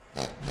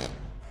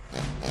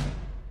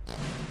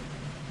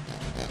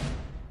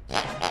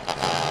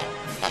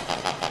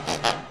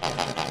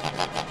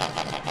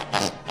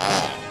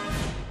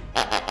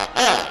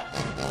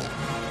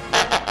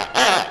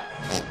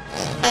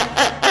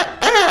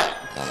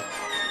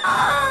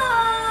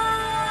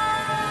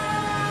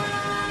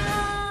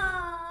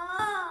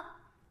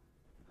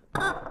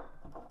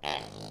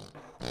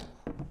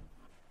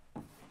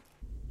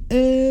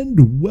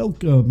And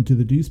welcome to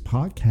the Deuce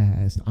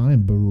Podcast.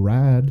 I'm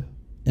Brad.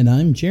 And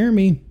I'm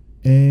Jeremy.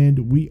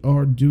 And we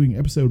are doing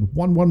episode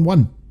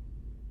 111.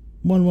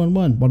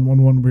 111.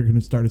 111. We're going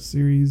to start a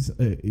series.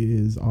 It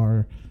is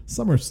our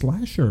summer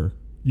slasher,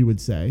 you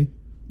would say.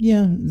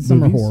 Yeah,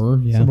 summer Movies. horror.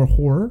 Yeah. Summer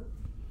horror.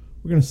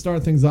 We're going to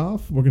start things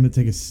off. We're going to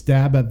take a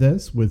stab at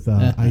this with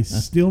I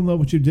Still Know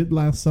What You Did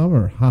Last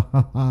Summer. Ha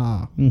ha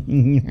ha.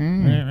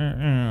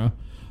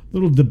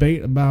 Little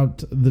debate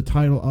about the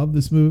title of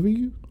this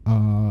movie.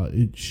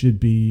 It should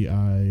be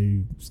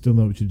I Still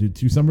Know What You Did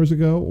 2 summers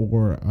ago,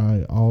 or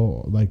I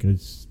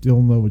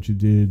Still Know What You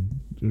Did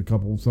a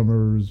couple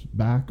summers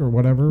back, or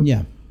whatever.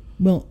 Yeah.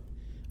 Well,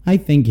 I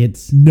think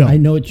it's No. I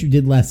Know What You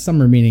Did Last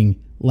Summer,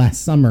 meaning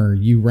last summer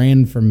you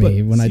ran from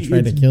me when I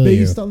tried to kill you.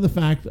 Based on the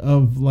fact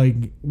of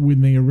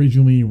when they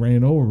originally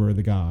ran over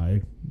the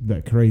guy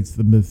that creates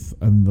the myth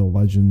and the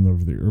legend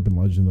of the urban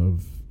legend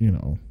of,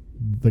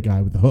 the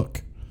guy with the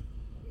hook.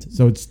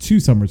 So it's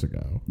 2 summers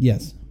ago.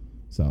 Yes.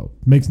 So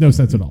makes no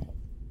sense at all.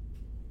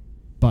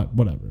 But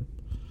whatever.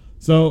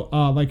 So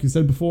like you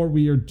said before,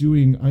 we are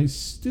doing I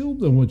Still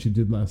Know What You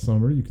Did Last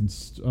Summer. You can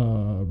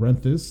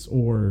rent this,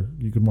 or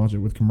you can watch it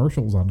with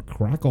commercials on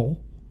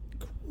Crackle.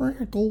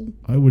 Crackle.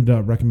 I would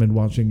recommend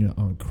watching it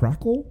on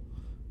Crackle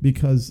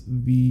because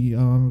the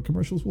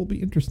commercials will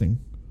be interesting.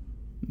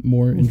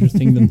 More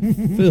interesting than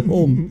the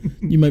film.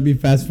 You might be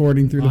fast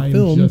forwarding through the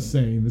film. I'm just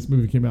saying, this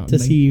movie came out to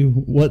see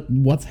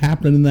what's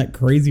happening in that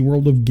crazy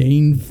world of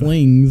Gain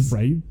flings.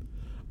 Right.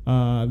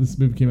 This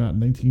movie came out in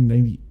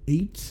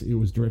 1998. It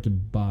was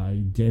directed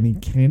by Danny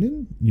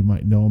Cannon. You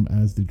might know him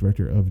as the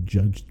director of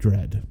Judge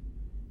Dredd.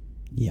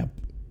 Yep.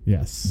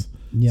 Yes.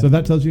 Yep. So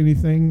that tells you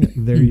anything.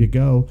 There you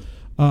go.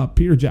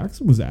 Peter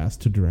Jackson was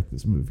asked to direct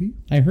this movie.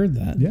 I heard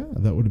that. Yeah,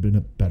 that would have been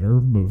a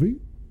better movie.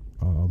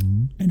 I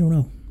don't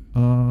know.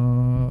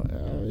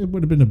 It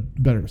would have been a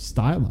better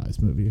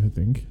stylized movie, I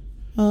think.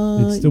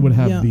 It still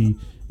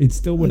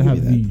would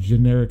have the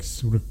generic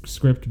sort of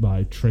script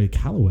by Trey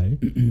Calloway.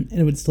 And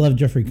it would still have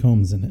Jeffrey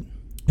Combs in it.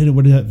 And it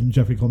would have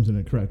Jeffrey Combs in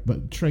it, correct.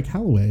 But Trey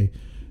Calloway,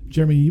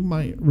 Jeremy, you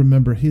might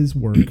remember his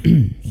work.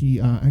 He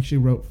actually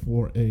wrote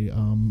for a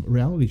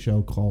reality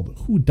show called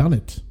Who Done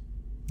It?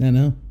 I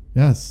know.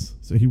 Yes.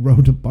 So he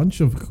wrote a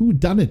bunch of Who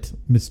Done It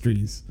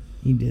mysteries.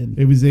 He did.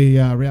 It was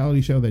a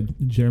reality show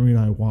that Jeremy and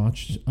I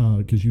watched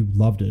because you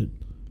loved it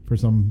for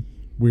some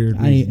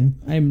weird reason.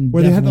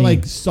 Where they had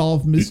to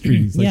solve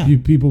mysteries.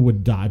 People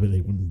would die, but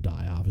they wouldn't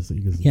die, obviously.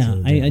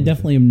 I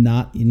definitely am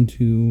not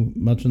into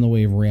much in the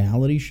way of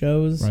reality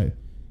shows. Right.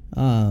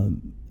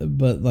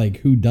 But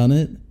Who Done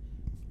It?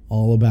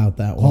 All about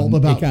that one. All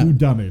about Who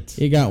Done It.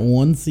 It got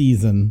 1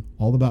 season.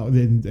 All about,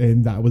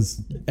 and that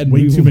was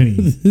way too many.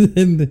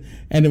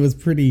 and it was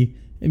pretty.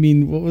 I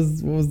mean, what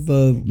was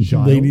the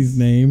Giles? lady's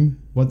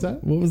name? What's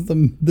that? What was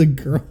the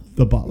girl?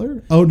 The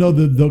butler? Oh no,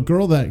 the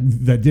girl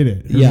that did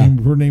it.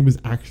 Her name was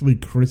actually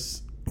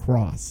Chris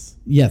Cross.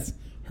 Yes,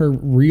 her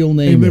real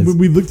name. And is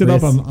we looked Chris it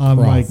up on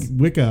Cross.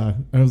 Wicca.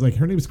 I was like,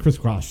 her name is Chris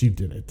Cross. She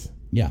did it.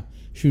 Yeah,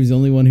 she was the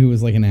only one who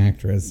was an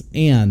actress,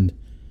 and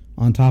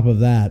on top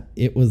of that,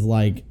 it was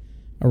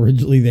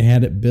originally they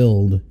had it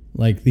billed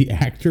the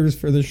actors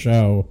for the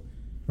show.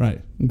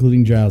 Right.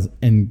 Including Giles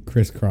and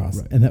Chris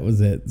Cross. Right. And that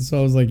was it. So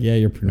I was like, yeah,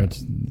 you're pretty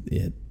much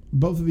it.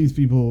 Both of these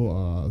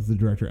people, the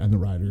director and the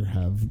writer,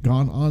 have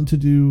gone on to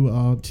do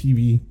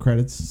TV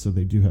credits. So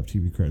they do have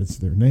TV credits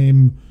to their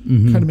name.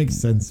 Mm-hmm. Kind of makes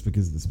sense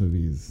because this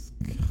movie is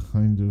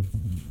kind of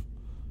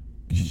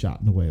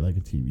shot in a way like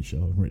a TV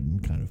show and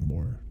written kind of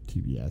more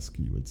TV-esque,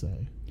 you would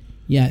say.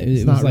 Yeah,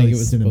 it was really it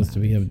was cinematic. supposed to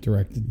be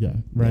directed. Yeah,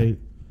 right.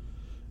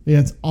 Yeah,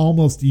 it's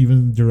almost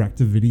even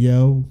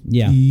direct-to-video.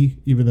 Yeah.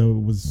 Even though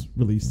it was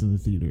released in the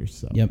theaters.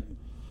 So. Yep.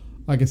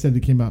 Like I said,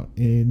 it came out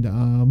in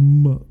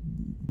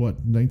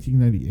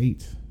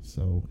 1998.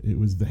 So it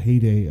was the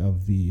heyday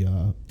of the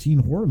teen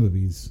horror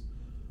movies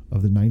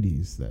of the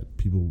 90s that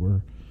people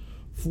were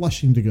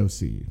rushing to go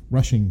see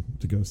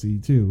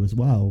too as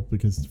well,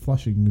 because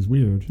flushing is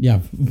weird. Yeah,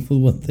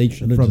 what they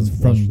should have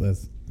just flushed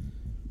this.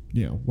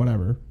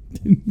 Whatever.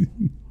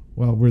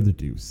 Well, we're the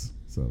Deuce.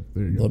 So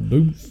there you go. The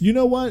Deuce. You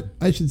know what?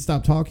 I should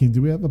stop talking.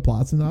 Do we have a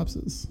plot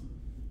synopsis?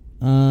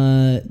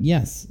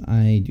 Yes,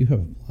 I do have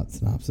a plot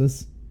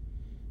synopsis.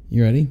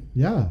 You ready?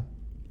 Yeah.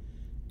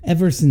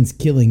 Ever since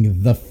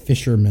killing the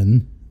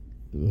fisherman,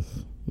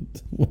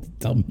 what a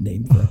dumb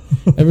name for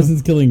it. Ever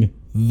since killing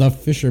the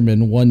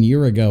fisherman 1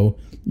 year ago,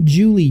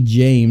 Julie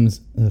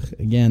James,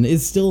 again,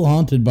 is still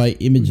haunted by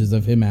images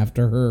of him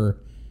after her.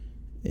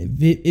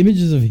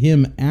 Images of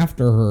him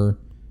after her.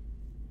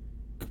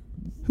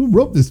 Who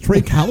wrote this?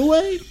 Trey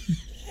Calloway?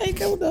 I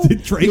don't know.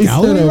 Did Trey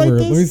Calloway write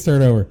this? Let me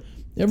start over.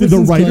 Ever Did the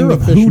since writer killing of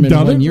the fisherman Who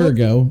Done It 1 year write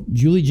ago,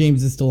 Julie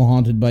James is still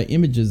haunted by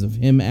images of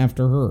him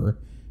after her,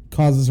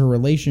 causes her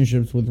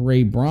relationships with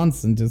Ray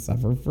Bronson to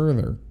suffer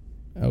further.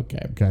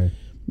 Okay.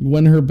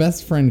 When her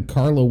best friend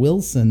Carla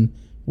Wilson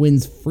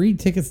wins free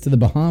tickets to the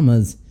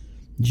Bahamas,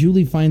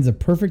 Julie finds a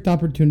perfect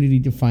opportunity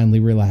to finally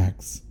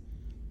relax.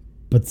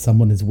 But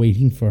someone is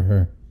waiting for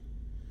her.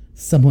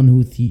 Someone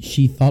who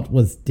she thought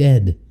was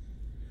dead.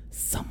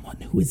 someone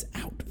who is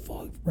out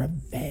for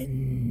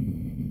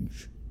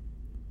revenge.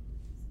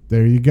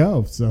 There you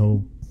go.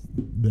 So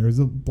there's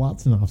a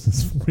plot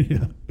synopsis for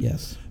you.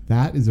 Yes.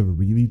 That is a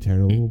really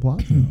terrible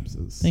plot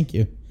synopsis. Thank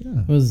you.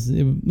 Yeah.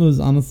 It was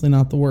honestly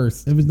not the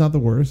worst. It was not the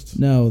worst.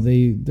 No,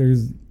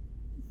 it's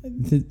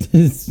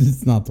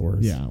not the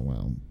worst. Yeah,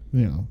 well,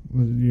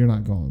 you're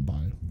not going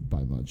by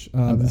much. This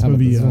how about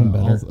movie, this one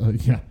better?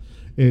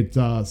 it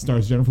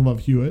stars Jennifer Love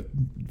Hewitt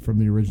from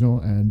the original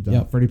and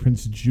Freddie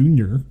Prinze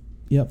Jr.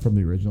 From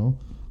the original.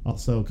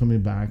 Also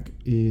coming back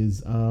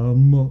is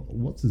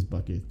what's his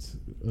bucket?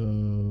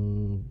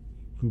 Who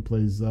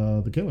plays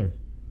the killer?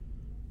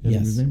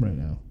 Yes. His name right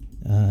now.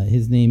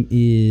 His name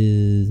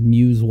is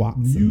Muse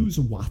Watson. Muse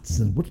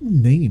Watson. What a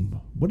name!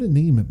 What a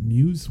name,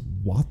 Muse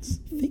Watson.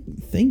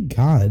 Thank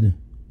God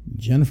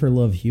Jennifer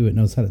Love Hewitt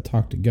knows how to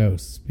talk to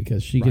ghosts,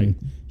 because she can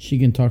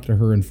talk to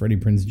her and Freddie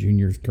Prinze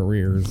Jr.'s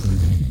careers.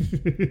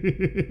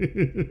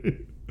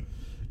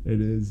 It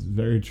is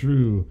very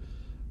true.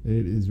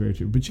 It is very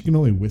true. But she can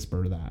only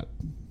whisper that.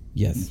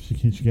 Yes. She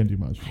can't do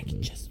much. I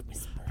can just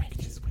whisper it.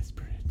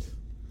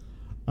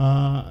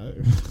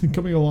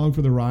 Coming along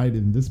for the ride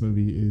in this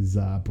movie is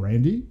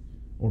Brandy,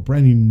 or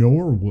Brandy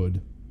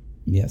Norwood.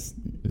 Yes.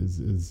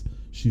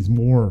 She's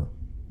more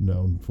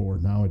known for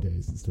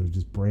nowadays instead of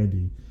just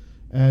Brandy.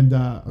 And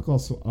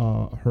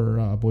also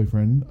her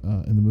boyfriend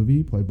in the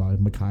movie, played by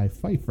Mekhi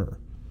Phifer.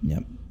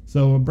 Yep.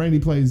 So Brandy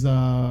plays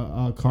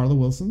Carla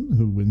Wilson,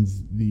 who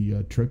wins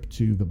the trip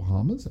to the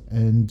Bahamas,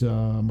 and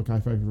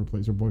Mekhi Phifer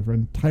plays her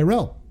boyfriend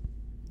Tyrell.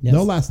 Yes.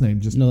 No last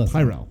name, just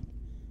Tyrell.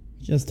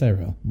 Just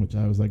Tyrell. Which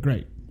I was like,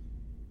 great.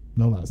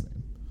 No last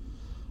name.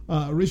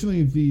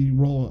 Originally, the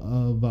role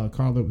of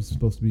Carla was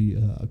supposed to be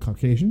a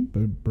Caucasian,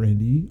 but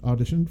Brandy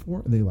auditioned for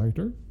it, and they liked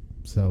her,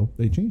 so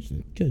they changed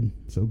it. Good.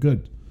 So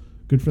good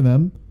for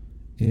them.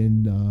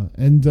 And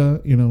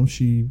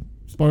she,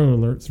 spoiler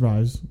alert,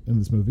 survives in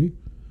this movie.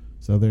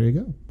 So there you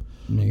go.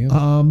 There you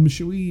go.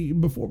 Should we,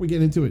 before we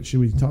get into it, should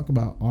we talk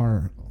about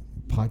our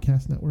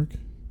podcast network?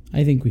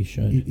 I think we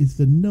should. It's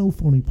the No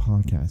Phony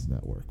Podcast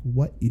Network.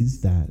 What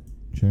is that,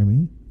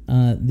 Jeremy?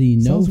 The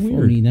No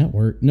Phony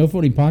Network, No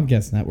Phony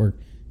Podcast Network.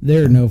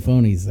 There are no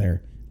phonies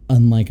there.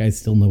 Unlike I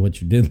Still Know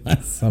What You Did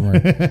Last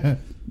Summer.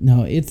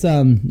 No, it's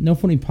No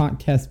Phony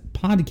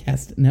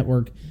Podcast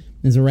Network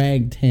is a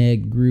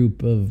ragtag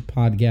group of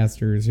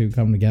podcasters who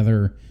come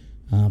together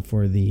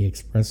for the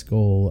express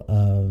goal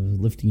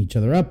of lifting each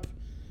other up,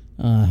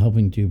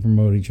 helping to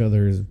promote each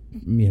other's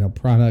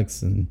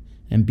products, and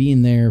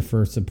being there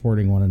for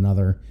supporting one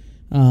another.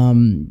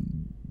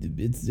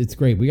 It's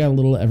great. We got a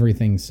little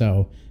everything.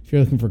 So if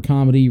you're looking for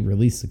comedy,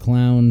 Release the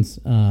Clowns.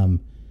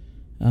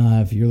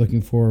 If you're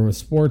looking for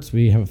sports,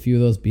 we have a few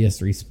of those: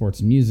 BS3 Sports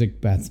and Music,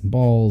 Bats and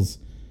Balls.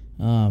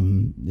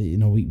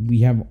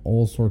 We have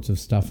all sorts of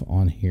stuff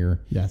on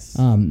here. Yes.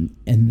 And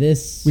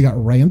this, we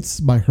got Rants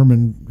by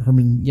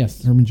Herman.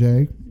 Yes. Herman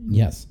J.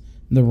 Yes.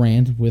 The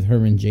Rant with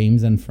Herman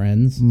James and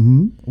friends.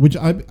 Mm-hmm. Which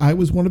I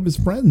was one of his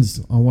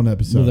friends on one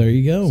episode. Well, there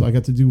you go. So I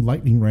got to do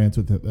lightning rants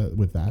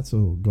with that.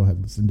 So go ahead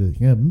and listen to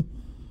him.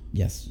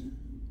 Yes.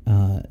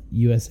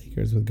 U.S.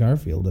 Acres with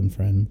Garfield and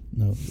friend.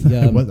 No,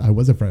 I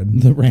was a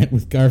friend. The Rant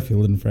with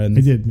Garfield and friends.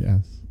 I did,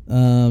 yes.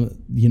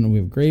 We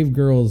have Grave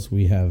Girls.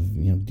 We have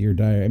Dear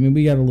Diary. I mean,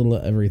 we got a little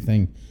of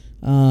everything.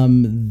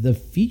 The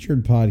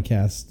featured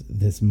podcast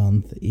this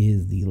month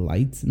is the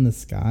Lights in the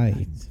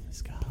Sky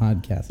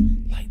podcast.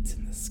 Lights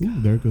in the Sky.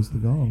 Ooh, there goes the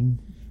gong.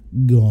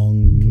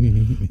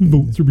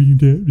 Votes are being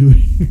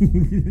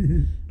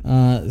tabulated.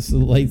 So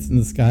the Lights in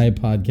the Sky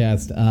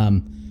podcast.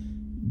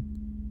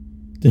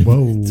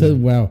 Whoa! So,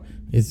 wow,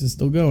 it's just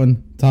still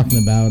going.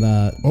 Talking about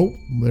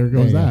there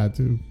goes that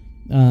too.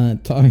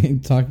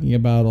 Talking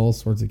about all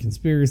sorts of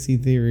conspiracy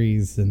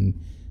theories and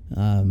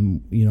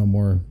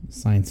more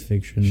science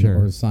fiction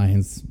or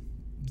science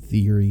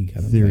theory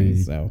kind of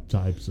things. So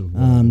types of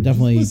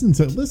definitely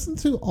listen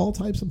to all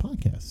types of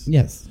podcasts.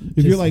 Yes,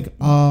 if you're like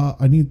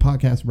I need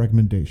podcast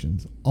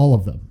recommendations, all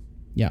of them.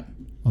 Yeah.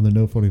 On the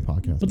No Phony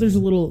Podcast. But there's a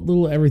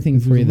little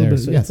everything for you there.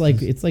 So it's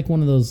like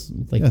one of those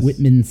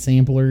Whitman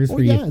samplers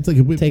where you it's like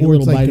a take a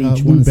little bite of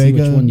each one and see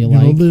which one you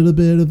like. A little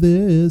bit of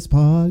this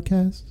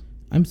podcast.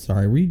 I'm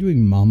sorry, were you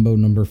doing Mambo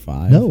number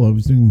 5? No, I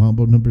was doing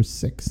Mambo number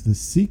 6, the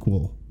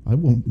sequel. I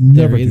won't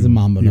never. There is a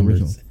Mambo number. I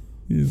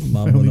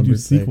only do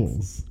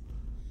sequels.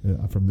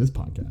 From this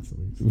podcast, at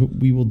least.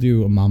 We will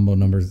do a Mambo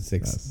number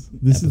 6. Yes.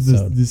 This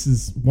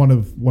is one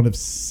of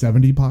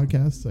 70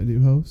 podcasts I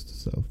do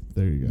host. So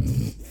there you go.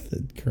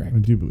 Correct. I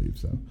do believe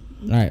so.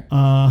 All right.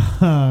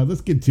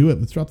 Let's get to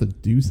it. Let's drop the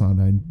deuce on.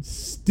 I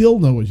still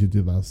know what you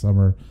did last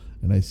summer,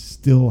 and I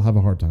still have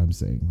a hard time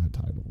saying that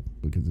title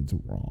because it's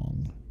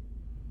wrong.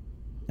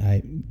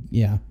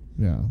 Yeah.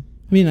 I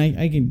mean,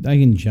 I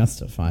can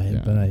justify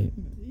it, but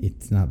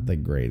it's not the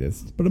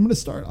greatest. But I'm going to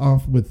start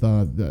off with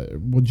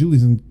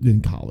Julie's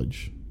in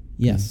college.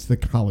 Yes, it's the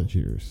college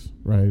years,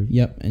 right?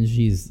 Yep, and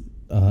she's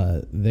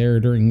there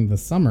during the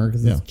summer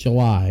because it's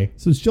July.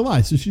 So it's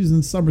July. So she's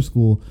in summer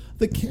school.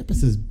 The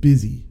campus is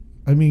busy.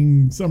 I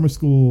mean, summer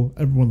school.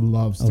 Everyone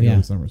loves to go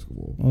to summer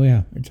school. Oh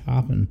yeah, it's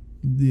hopping.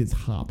 it's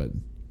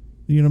hopping.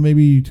 You know,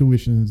 maybe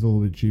tuition is a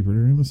little bit cheaper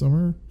during the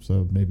summer,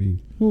 so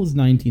maybe. Well, it was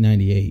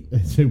 1998.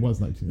 It was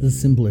 1998. It was a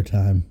simpler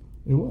time.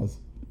 It was.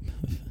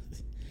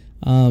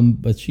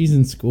 But she's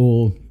in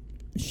school.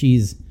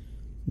 She's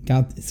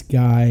got this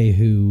guy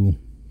who.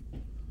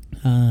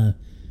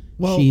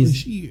 Well,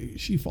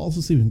 she falls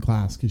asleep in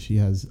class because she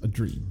has a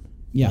dream.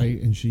 Yeah.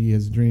 Right? And she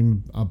has a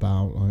dream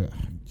about.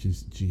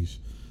 Geez.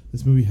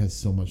 This movie has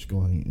so much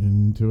going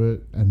into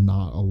it and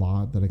not a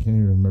lot that I can't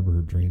even remember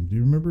her dream. Do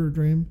you remember her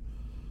dream?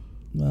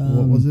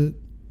 What was it?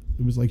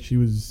 It was like she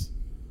was.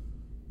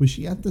 Was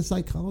she at the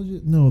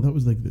psychologist? No, that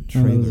was like the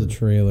trailer. That was the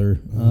trailer.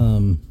 I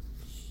don't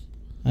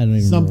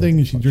even something.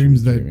 remember She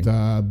dreams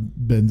that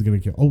Ben's gonna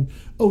kill.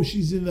 Oh,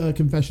 she's in a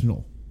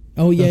confessional.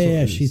 Oh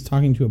yeah. She's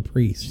talking to a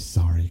priest.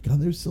 Sorry, God,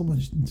 there's so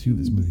much to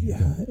this movie.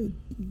 Yeah.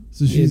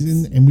 So she's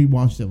in, and we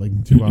watched it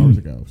like 2 hours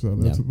ago. So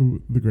that's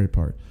the great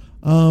part.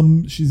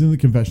 She's in the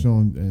confessional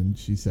and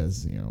she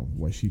says, you know,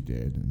 what she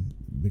did, and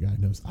the guy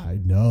knows. I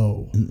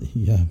know.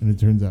 Yeah. And it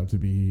turns out to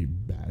be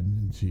bad,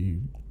 and she,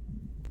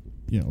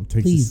 you know,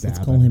 takes Please, a stab.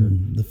 let's call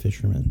him the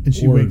fisherman. And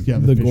she wakes,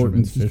 the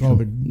Gorton's fisherman. She's called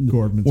the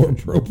Gorton's or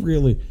fisherman.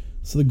 appropriately.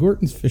 So the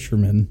Gorton's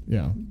fisherman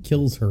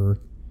kills her.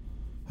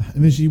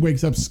 And then she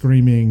wakes up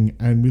screaming,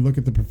 and we look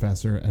at the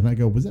professor, and I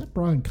go, was that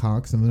Brian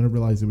Cox? And then I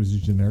realized it was a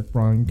generic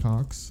Brian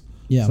Cox.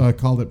 Yeah. So I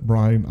called it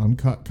Brian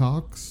Uncut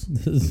Cox.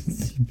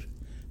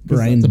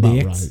 Brian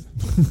Dix.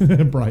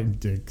 Right. Brian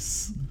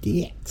Dix.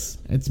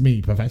 It's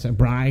me, Professor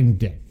Brian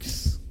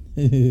Dix.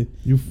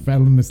 You've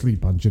fallen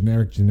asleep on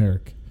generic.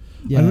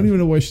 Yeah. I don't even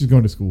know what she's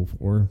going to school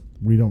for.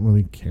 We don't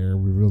really care.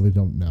 We really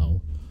don't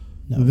know.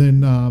 No. So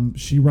then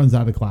she runs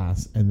out of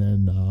class, and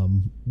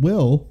then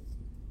Will,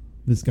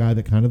 this guy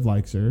that kind of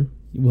likes her.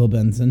 Will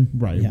Benson.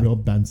 Right, yeah. Will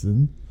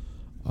Benson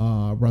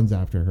runs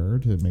after her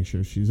to make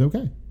sure she's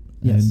okay.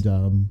 Yes.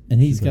 And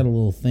he's got a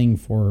little thing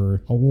for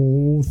her. A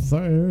little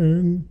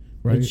thing.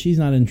 Right. But she's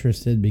not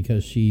interested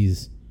because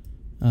she's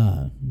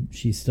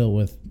still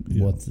with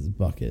what's his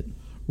bucket?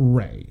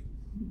 Ray.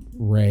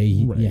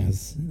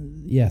 Yes,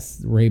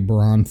 Ray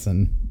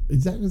Bronson.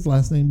 Is that his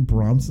last name?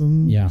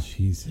 Bronson? Yeah.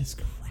 Jesus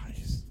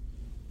Christ.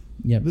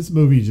 Yep. This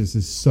movie just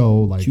is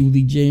so like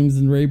Julie James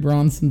and Ray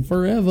Bronson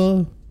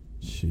forever.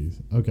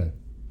 Jeez. Okay.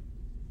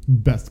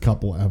 Best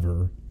couple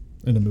ever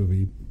in a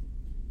movie.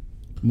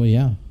 Well,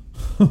 yeah.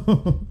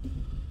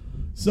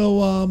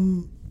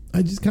 So,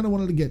 I just kind of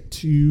wanted to get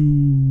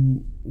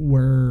to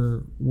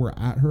where we're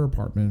at her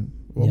apartment.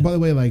 Well, by the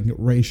way, like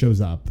Ray shows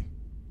up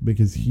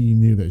because he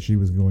knew that she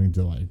was going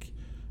to like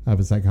have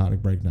a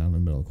psychotic breakdown in the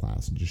middle of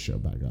class and just show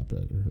back up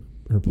at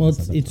her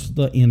place. Well, it's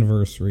the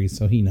anniversary,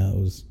 so he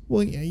knows.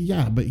 Well,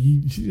 yeah, but he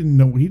didn't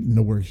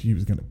know where she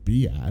was going to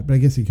be at. But I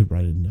guess he could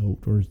write a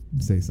note or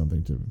say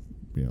something to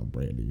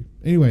Brandy.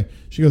 Anyway,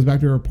 she goes back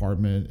to her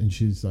apartment and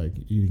she's like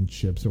eating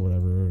chips or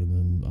whatever,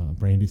 and then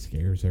Brandy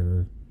scares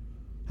her.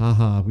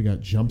 Haha, we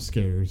got jump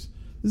scares.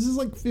 This is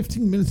like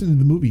 15 minutes into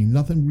the movie.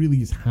 Nothing really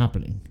is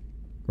happening.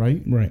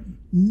 Right? Right.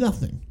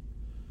 Nothing.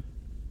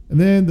 And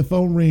then the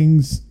phone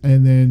rings,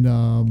 and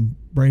then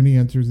Brandy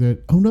answers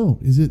it. Oh, no.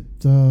 Is it,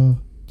 do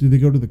they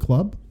go to the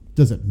club?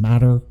 Does it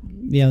matter?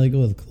 Yeah, they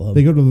go to the club.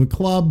 They go to the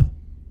club.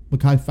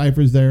 Mekhi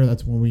Phifer's there.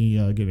 That's when we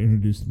get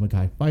introduced to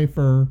Mekhi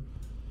Phifer.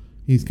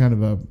 He's kind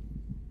of a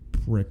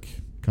prick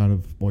kind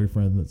of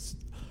boyfriend that's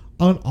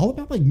all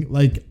about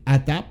like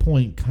at that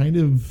point kind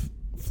of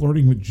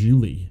flirting with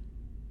Julie.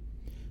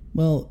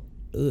 Well,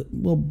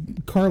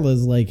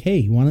 Carla's like,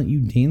 hey, why don't you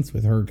dance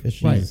with her because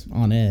she's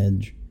on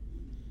edge,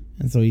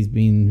 and so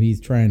he's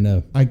trying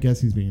to. I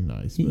guess he's being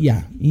nice.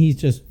 Yeah, he's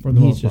just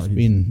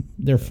being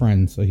their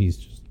friend, so he's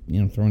just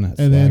throwing that.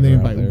 And then they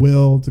invite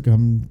Will to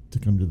come to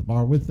the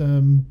bar with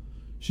them.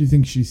 She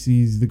thinks she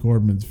sees the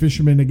Gorton's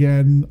fisherman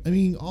again. I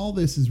mean, all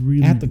this is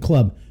really at the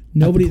club.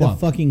 Nobody at the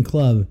fucking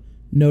club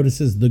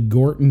notices the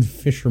Gorton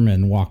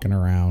fisherman walking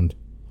around.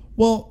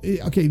 Well,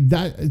 okay,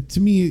 that to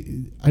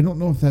me, I don't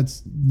know if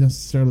that's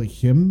necessarily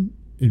him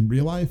in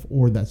real life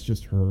or that's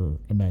just her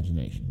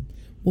imagination.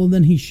 Well,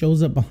 then he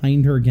shows up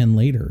behind her again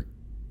later.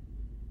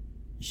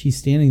 She's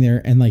standing there,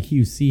 and like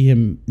you see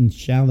him in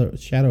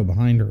shadow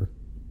behind her.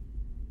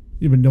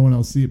 Yeah, but no one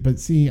else see it. But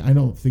see, I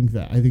don't think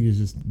that. I think it's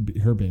just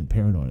her being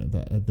paranoid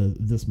at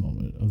this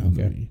moment of the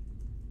movie.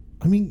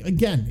 I mean,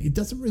 again, it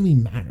doesn't really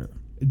matter.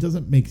 It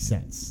doesn't make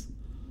sense.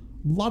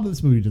 A lot of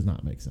this movie does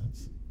not make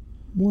sense.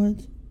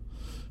 What?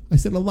 I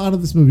said a lot of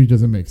this movie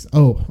doesn't make sense.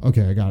 Oh,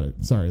 okay, I got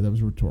it. Sorry, that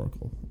was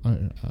rhetorical.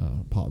 I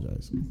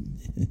apologize.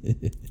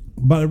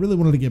 But I really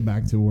wanted to get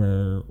back to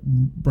where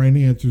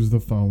Brandy answers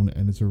the phone,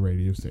 and it's a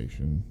radio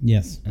station.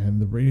 Yes.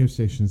 And the radio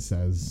station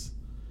says,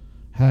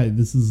 "Hey,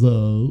 this is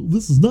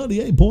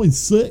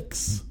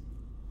 98.6,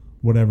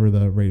 whatever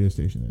the radio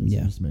station is." Yeah.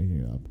 I'm just making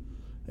it up.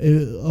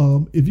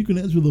 If you can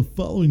answer the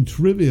following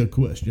trivia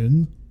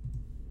question,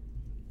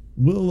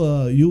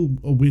 you'll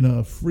win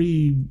a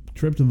free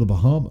trip to the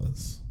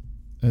Bahamas.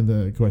 And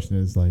the question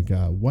is like,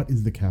 what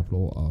is the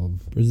capital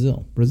of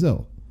Brazil?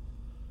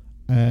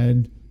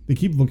 And they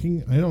keep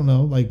looking. I don't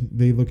know. Like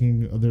they're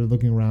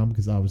looking around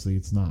because obviously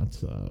it's not,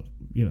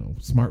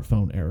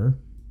 smartphone era.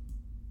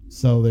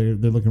 So they're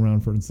looking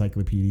around for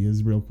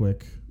encyclopedias real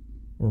quick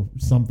or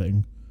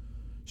something.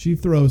 She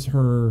throws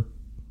her,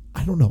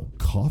 I don't know,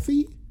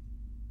 coffee?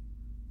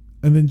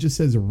 And then just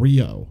says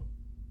Rio.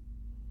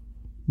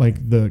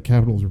 Like the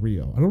capital's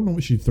Rio. I don't know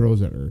what she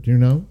throws at her. Do you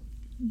know?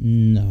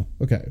 No.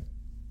 Okay.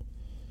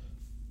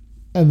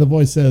 And the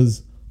voice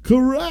says,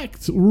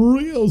 correct!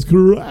 Rio's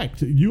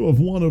correct! You have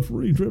won a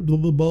free trip to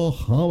the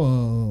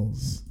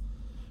Bahamas.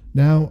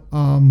 Now,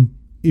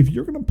 if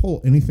you're going to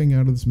pull anything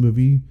out of this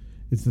movie,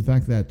 it's the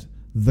fact that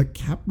the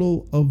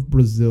capital of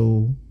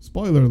Brazil,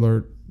 spoiler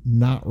alert,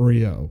 not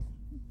Rio.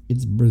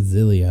 It's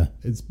Brasilia.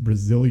 It's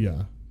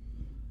Brasilia.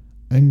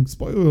 And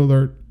spoiler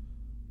alert,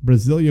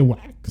 Brasilia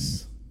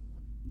wax.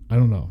 I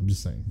don't know. I'm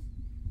just saying.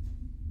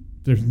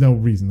 There's no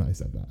reason I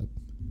said that.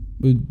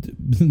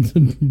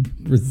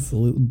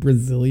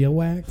 Brasilia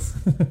wax?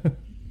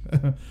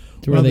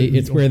 Where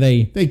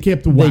they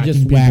kept they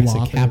just wax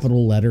a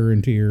capital letter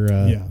into your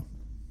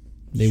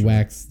They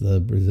wax the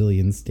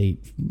Brazilian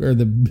state or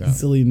the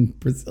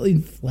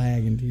Brazilian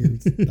flag into your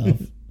stuff.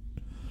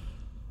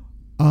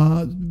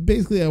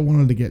 Basically, I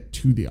wanted to get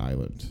to the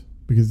island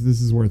because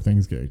this is where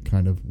things get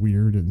kind of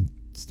weird and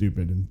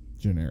stupid and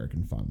generic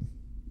and fun.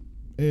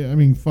 I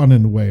mean, fun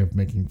in a way of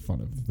making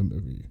fun of the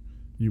movie,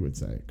 you would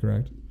say,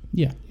 correct?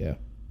 Yeah.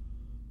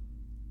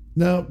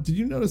 Now, did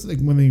you notice like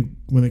when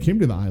they came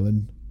to the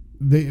island,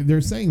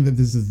 they're saying that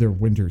this is their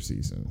winter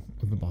season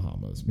of the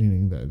Bahamas,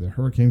 meaning that the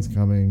hurricane's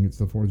coming. It's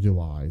the 4th of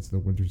July. It's the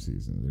winter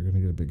season. They're going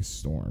to get a big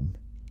storm.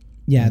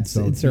 Yeah, it's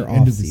their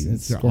off season.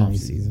 It's stormy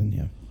season.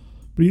 Yeah.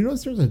 But you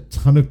notice there's a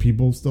ton of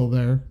people still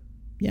there.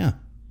 Yeah.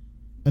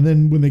 And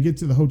then when they get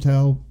to the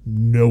hotel,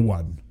 no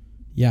one.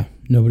 Yeah,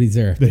 nobody's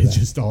there. They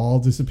just all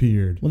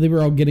disappeared. Well, they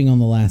were all getting on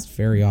the last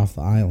ferry off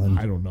the island.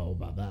 I don't know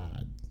about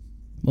that.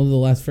 Well, the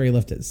last ferry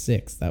left at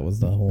 6. That was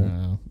the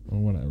whole. Or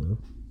whatever.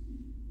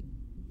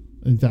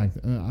 In fact,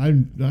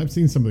 I've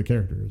seen some of the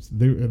characters.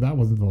 That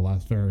wasn't the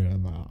last ferry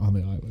on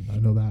the island. I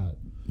know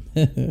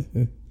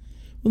that.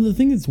 Well, the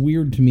thing that's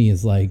weird to me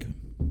is like,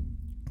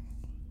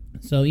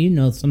 so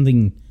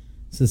something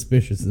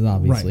suspicious is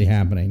obviously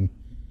happening.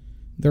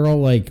 They're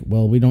all like,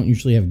 well, we don't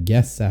usually have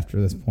guests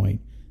after this point.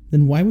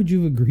 Then why would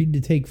you have agreed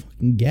to take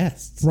fucking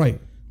guests? Right.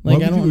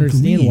 Like, I don't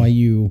understand why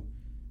you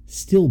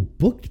still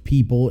booked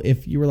people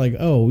if you were like,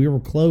 oh, we were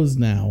closed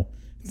now.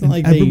 It's not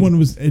like everyone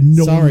was.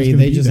 No sorry,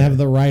 they just have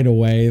the right of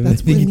way.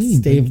 That's what I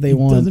mean. Stay if they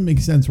want. It doesn't make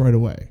sense right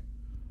away,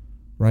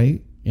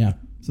 right? Yeah.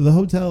 So the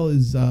hotel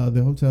is not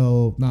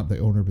the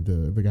owner, but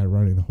the guy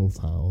running the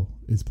hotel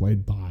is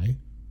played by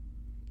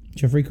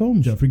Jeffrey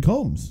Combs.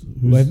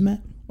 Who I've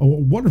met. A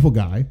wonderful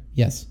guy.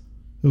 Yes.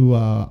 Who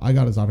I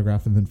got his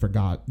autograph and then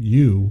forgot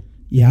you.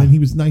 Yeah. And he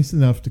was nice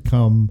enough to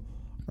come.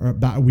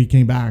 We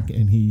came back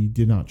and he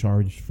did not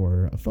charge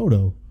for a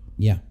photo.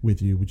 Yeah.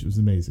 With you, which was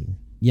amazing.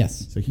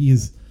 Yes. So he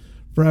is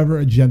forever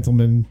a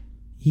gentleman.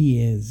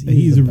 He is.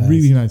 He's a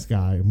really nice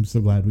guy. I'm so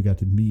glad we got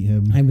to meet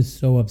him. I was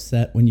so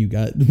upset when you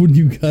got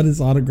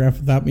his autograph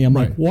without me. I'm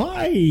like,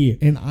 why?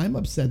 And I'm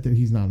upset that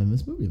he's not in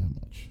this movie that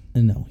much.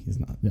 And no, he's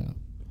not. Yeah.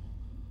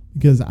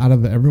 Because out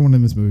of everyone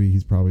in this movie,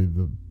 he's probably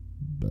the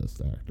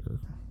best actor.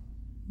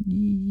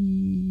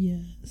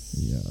 Yes.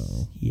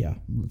 Yeah.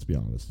 Let's be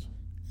honest.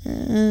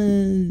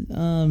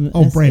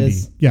 Brandy.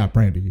 Yeah,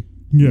 Brandy.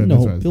 Yeah.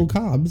 No, Bill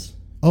Cobbs.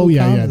 Oh, Bill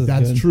yeah. Cobbs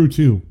That's good. True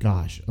too.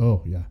 Gosh.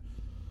 Oh, yeah.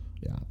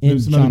 Yeah.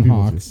 And John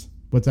Hawkes.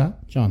 What's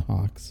that? John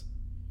Hawkes.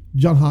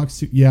 John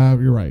Hawkes. Yeah,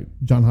 you're right.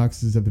 John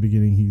Hawkes is at the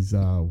beginning. He's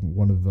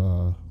one of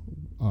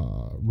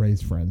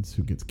Ray's friends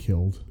who gets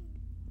killed.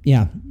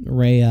 Yeah,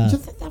 Ray. I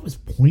just thought that was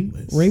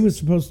pointless. Ray was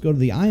supposed to go to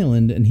the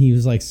island, and he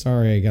was like,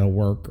 "Sorry, I got to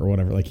work or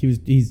whatever." Like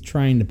he's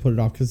trying to put it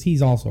off because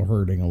he's also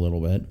hurting a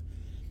little bit.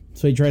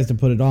 So he tries to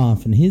put it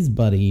off, and his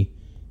buddy,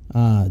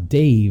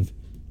 Dave,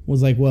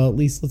 was like, "Well, at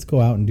least let's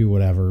go out and do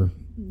whatever."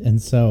 And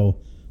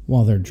so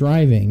while they're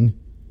driving,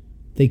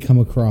 they come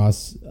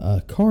across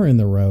a car in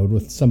the road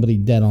with somebody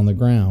dead on the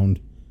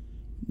ground.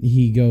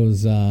 He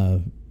goes,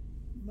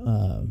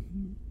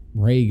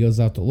 Ray goes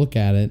out to look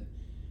at it.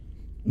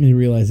 And he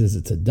realizes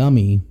it's a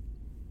dummy.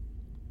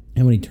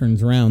 And when he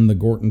turns around, the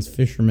Gorton's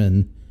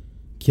fisherman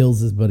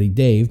kills his buddy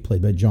Dave,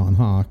 played by John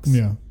Hawkes.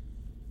 Yeah.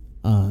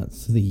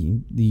 So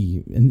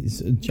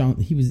John,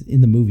 he was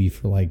in the movie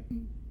for like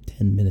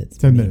 10 minutes.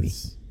 10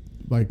 minutes.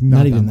 Like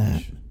not even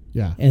that.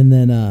 Yeah. And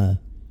then I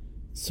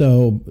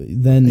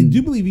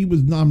do believe he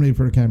was nominated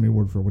for an Academy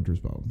Award for Winter's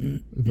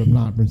Bone, if I'm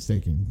not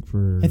mistaken.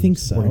 For I think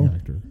so.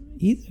 Actor.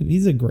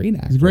 He's a great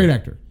actor. He's a great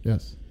actor.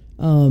 Yes.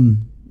 So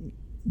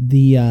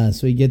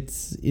he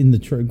gets in the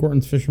truck.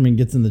 Gorton's fisherman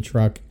gets in the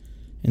truck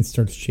and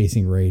starts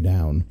chasing Ray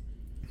down.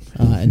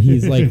 And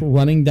he's like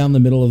running down the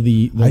middle of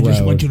the road. I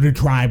just want you to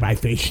try my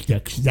fish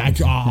sticks.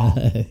 That's all.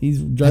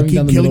 He's driving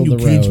down the middle of the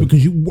road. I keep killing you kids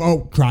because you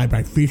won't try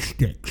my fish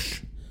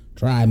sticks.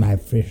 Try my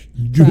fish.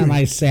 Try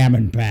my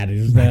salmon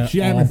patties. They're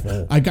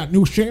awful. I got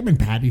new salmon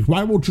patties.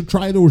 Why won't you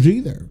try those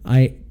either?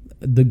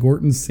 The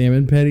Gorton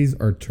salmon patties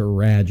are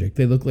tragic.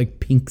 They look like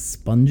pink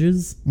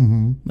sponges.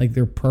 Mm-hmm. Like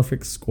they're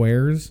perfect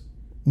squares,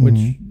 which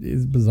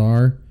is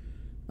bizarre.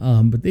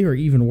 But they are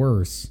even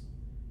worse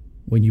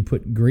when you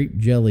put grape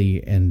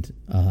jelly and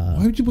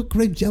Why would you put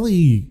grape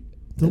jelly?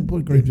 Don't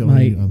put grape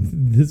jelly on.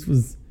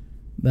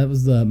 That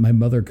was my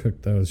mother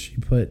cooked those. She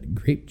put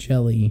grape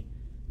jelly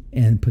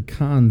and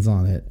pecans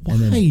on it and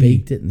then Why?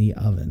 baked it in the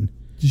oven.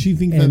 Did she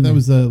think And that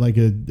was a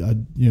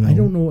you know? I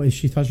don't know if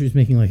she thought she was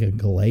making like a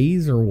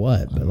glaze or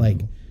what, but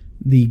like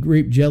the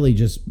grape jelly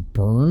just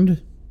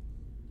burned.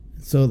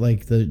 So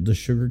like the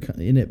sugar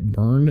in it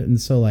burned, and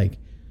so like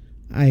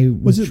I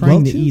was it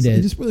trying Welch's? to eat it.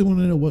 I just really want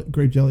to know what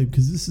grape jelly,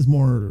 because this is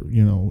more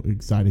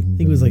exciting. I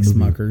think it was like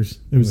Smuckers.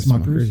 It was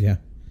Smuckers? yeah.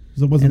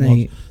 So it wasn't And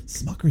Welch.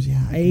 Smuckers.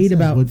 Yeah, I ate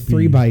about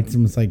 3 bites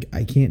and was like,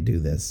 I can't do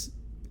this,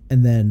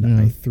 and then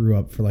Yeah. I threw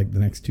up for like the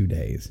next 2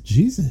 days.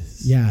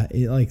 Jesus. Yeah,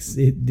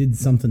 it did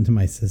something to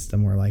my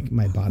system where like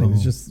my body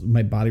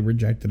my body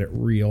rejected it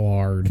real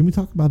hard. Can we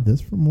talk about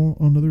this for more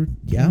another? 10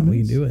 Yeah, we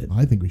minutes? can do it.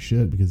 I think we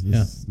should, because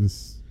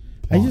this.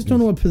 I just don't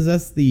know what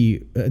possessed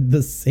the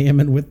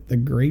salmon with the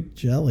grape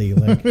jelly.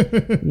 Like,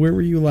 where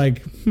were you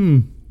like,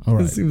 All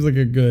right. this seems like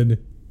a good.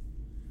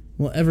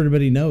 Well,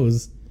 everybody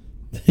knows.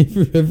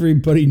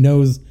 Everybody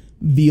knows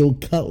veal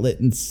cutlet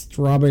and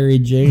strawberry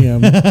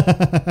jam.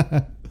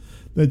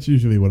 That's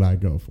usually what I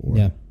go for.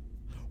 Yeah.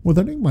 Well,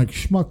 that ain't like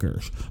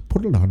Schmuckers.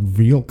 Put it on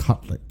veal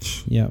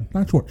cutlets. Yeah.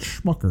 That's what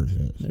Schmuckers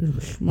is.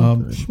 There's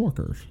Schmuckers.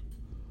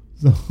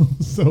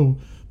 Schmuckers. So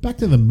back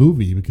to the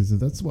movie, because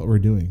that's what we're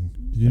doing.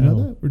 Did you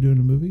know that we're doing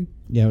a movie?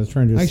 Yeah, I was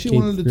trying to. I actually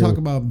escape wanted to through. talk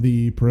about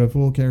the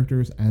peripheral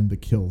characters and the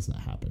kills that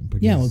happen.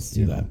 Because, Yeah, let's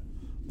do that.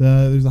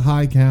 There's a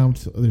high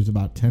count. There's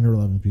about 10 or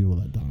 11 people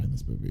that die in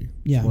this movie.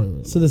 Yeah. Spoiler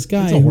alert. So this It's a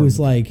guy horror who's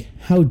movie. like,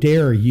 "How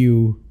dare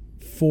you,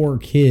 4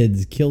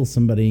 kids, kill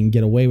somebody and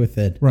get away with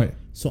it? Right.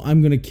 So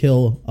I'm gonna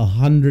kill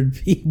 100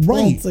 people.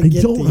 Right. to I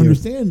get don't to you."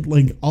 understand.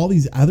 Like, all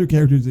these other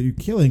characters that you're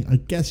killing, I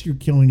guess you're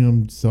killing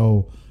them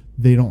so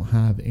they don't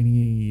have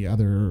any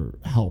other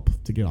help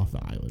to get off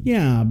the island.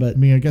 Yeah, but I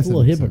mean, I guess it's a that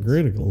little makes sense.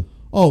 hypocritical.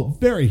 Oh,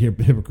 very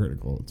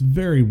hypocritical. It's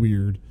very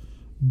weird.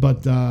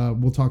 But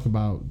we'll talk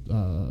about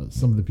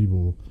some of the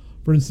people.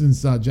 For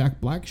instance, Jack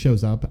Black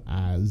shows up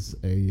as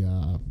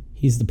a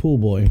He's the pool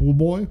boy. pool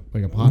boy,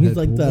 like a pothead He's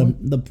like pool boy.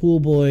 the pool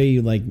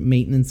boy, like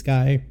maintenance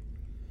guy,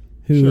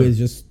 who is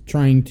Sure. just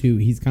trying to.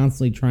 He's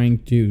constantly trying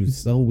to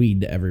sell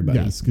weed to everybody.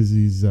 Yes, because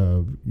he's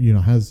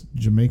has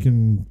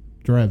Jamaican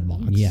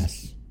dreadlocks.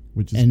 Yes.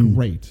 which is And-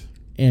 great.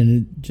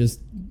 And just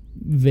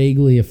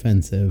vaguely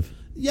offensive.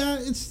 Yeah,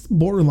 it's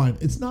borderline.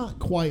 It's not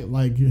quite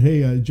like,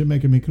 hey,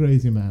 Jamaica me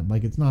crazy, man.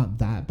 Like, it's not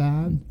that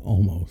bad,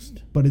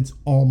 Almost. but it's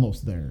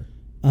almost there.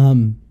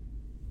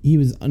 He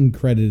was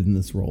uncredited in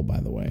this role, by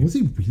the way. Was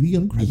he really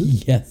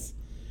uncredited? Yes.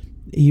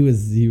 He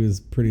was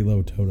pretty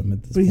low totem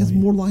at this But point. he has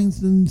more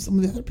lines than some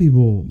of the other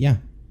people. Yeah.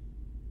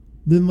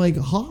 Than like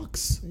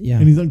Hawks. Yeah.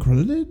 And he's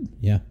uncredited?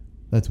 Yeah.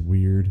 That's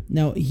weird.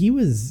 Now he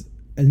was,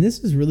 and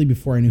this was really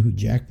before I knew who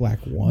Jack Black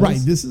was. Right.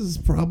 This is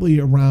probably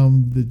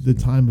around the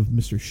time of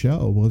Mr.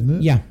 Show, wasn't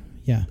it? Yeah.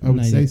 Yeah. I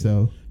would say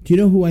so. Do you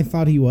know who I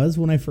thought he was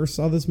when I first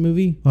saw this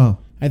movie? Huh.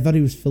 I thought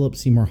he was Philip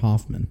Seymour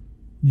Hoffman.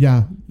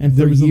 Yeah. And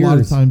there for was a lot of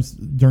years- times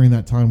during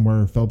that time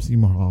where Philip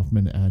Seymour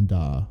Hoffman and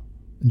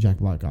Jack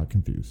Black got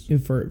confused.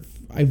 And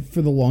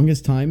for the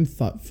longest time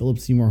thought Philip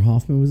Seymour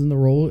Hoffman was in the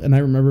role, and I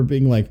remember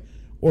being like,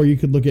 or you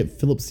could look at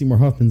Philip Seymour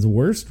Hoffman's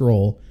worst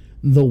role,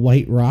 the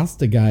white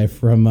Rasta guy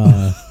from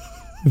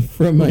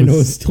from I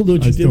know still know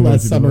what you did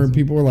last summer, and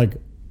people were like,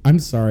 "I'm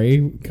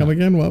sorry, come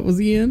again? What was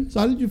he in?" So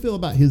how did you feel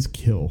about his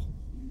kill?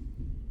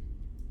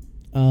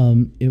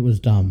 It was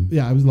dumb.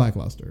 Yeah, it was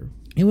lackluster.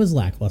 It was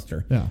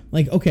lackluster. Yeah.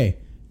 Like, okay,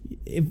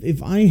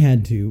 if I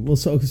had to, well,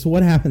 so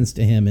what happens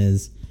to him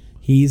is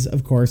he's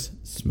of course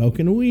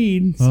smoking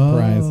weed,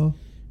 surprise, Oh.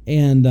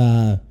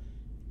 and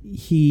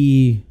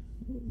he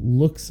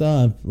looks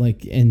up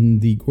like,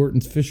 and the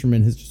Gorton's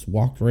fisherman has just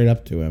walked right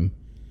up to him.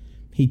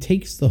 He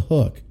takes the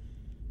hook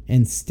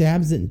and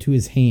stabs it into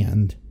his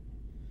hand,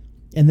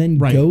 and then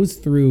Right. goes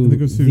through, And it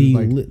goes through,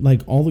 the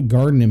like all the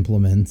garden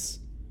implements.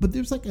 But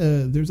there's like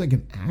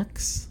an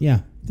axe.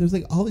 Yeah, There's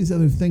like all these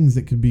other things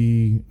that could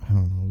be, I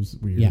don't know, it was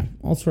weird. yeah,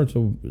 all sorts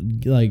of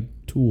like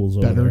tools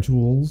over Better there.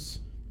 tools.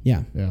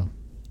 Yeah. Yeah.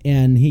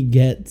 And he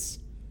gets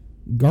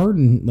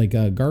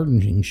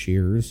gardening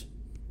shears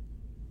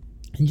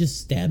and just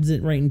stabs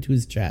it right into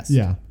his chest.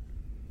 Yeah.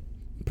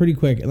 Pretty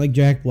quick. And like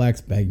Jack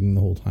Black's begging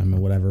the whole time or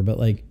whatever, but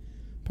like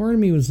part of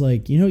me was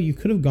like, you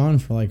could have gone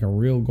for like a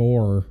real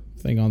gore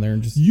thing on there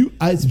and just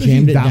Especially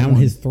jammed it that down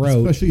one. his throat.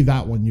 Especially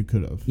that one you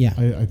could have. Yeah.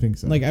 I think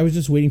so. like I was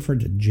just waiting for it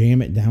to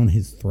jam it down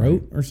his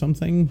throat or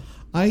something,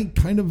 I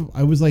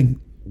was like,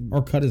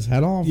 or cut his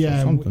head off or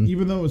yeah, something.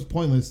 even though it was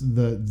pointless,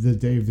 the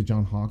Dave the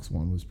John Hawkes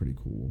one was pretty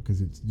cool because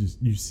it's just,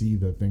 you see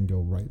the thing go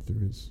right through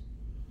his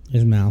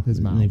His His mouth. And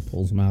he mouth.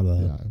 pulls him out of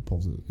the... yeah, it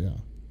pulls it, yeah.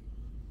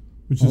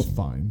 Which is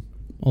fine.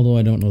 Although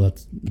I don't know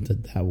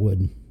that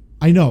would...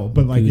 I know,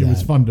 but like Do it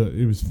was that.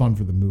 it was fun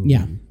for the movie.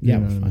 Yeah. You Yeah, it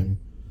know was what I fine. mean?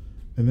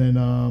 And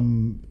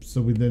then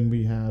so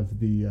we have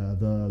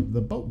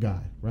the boat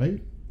guy, right?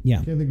 Yeah.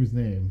 Can't think of his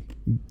name.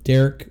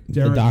 Derek, the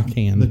Derek,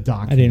 dockhand. the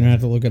dockhand. I didn't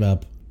have to look it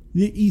up.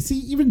 You see,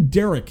 even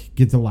Derek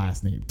gets a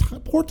last name.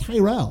 Poor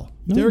Tyrell.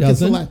 No, Derek he gets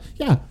doesn't.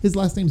 his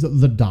last name's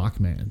the Doc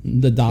Man.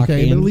 The Doc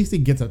Okay, but Man. at least he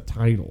gets a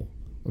title.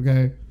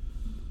 Okay.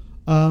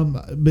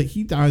 But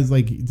he dies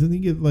doesn't he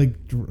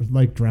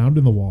get drowned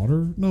in the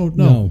water?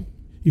 No.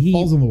 He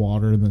falls in the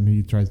water and then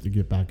he tries to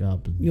get back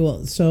up. And,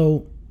 Well,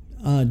 so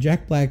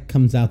Jack Black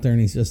comes out there and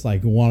he's just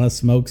like, "Want to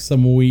smoke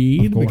some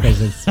weed?"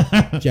 Because it's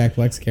Jack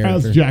Black's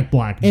character. as Jack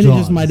Black and does. it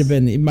just might have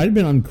been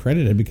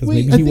uncredited because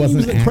Wait, maybe I he think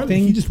wasn't was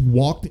acting. He just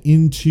walked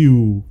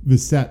into the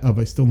set of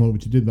 "I Still Know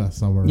What You Did Last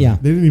Summer." Yeah.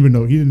 They didn't even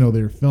know. He didn't know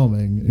they were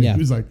filming. And Yeah. he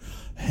was like,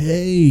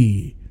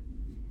 "Hey,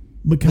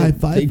 Mackay They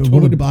Pfeiffer, told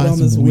want him to to buy put on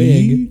some this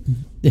weed?"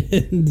 wig.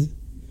 And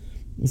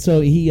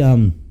so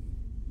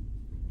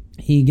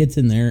he gets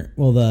in there.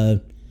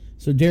 Well,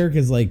 so Derek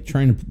is like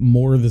trying to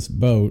moor this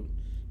boat,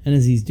 and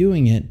as he's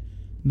doing it,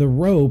 the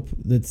rope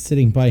that's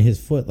sitting by his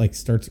foot like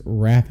starts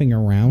wrapping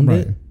around Right.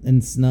 it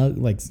and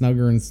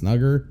snugger and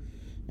snugger,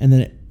 and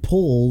then it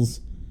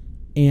pulls,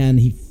 and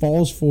he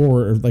falls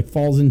forward, or like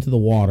falls into the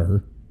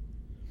water.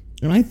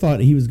 And I thought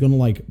he was going to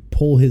like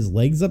pull his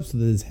legs up so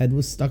that his head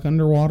was stuck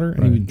underwater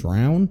and he Right. would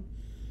drown.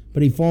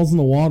 But he falls in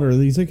the water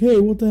and he's like, "Hey,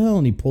 what the hell?"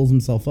 And he pulls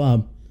himself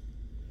up.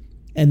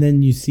 And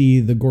then you see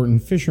the Gorton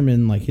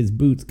fisherman, like his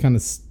boots kind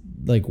of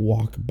like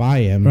walk by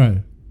him.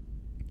 Right.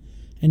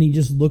 And he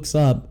just looks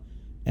up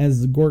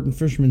as the Gorton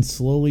fisherman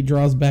slowly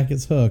draws back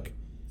his hook.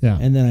 Yeah.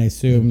 And then I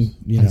assume,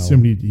 I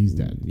assume he's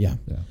dead. yeah.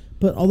 Yeah.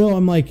 But although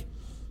I'm like,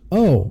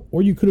 oh,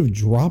 or you could have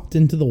dropped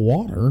into the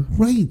water.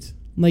 Right.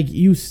 Like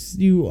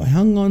you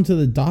hung onto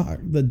the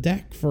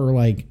deck for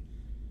like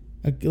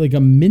a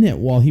minute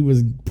while he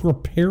was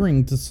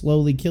preparing to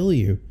slowly kill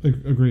you.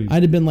 Agreed.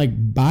 I'd have been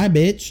like, "Bye,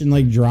 bitch," and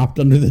like dropped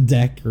under the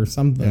deck or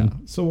something. Yeah.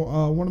 So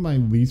one of my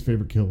least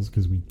favorite kills,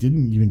 because we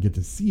didn't even get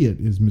to see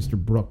it, is Mr.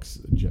 Brooks,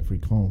 Jeffrey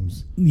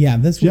Combs. Yeah,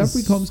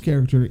 Jeffrey Combs'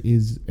 character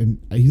he's an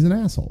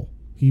asshole.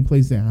 He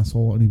plays the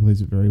asshole and he plays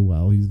it very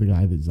well. He's the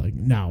guy that's like,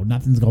 "No,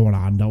 nothing's going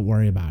on. Don't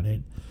worry about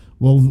it.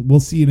 We'll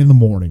see it in the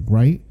morning,"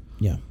 right?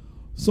 Yeah,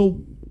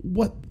 So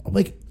what?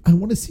 Like, I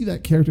want to see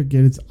that character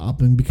get its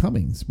up and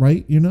becomings,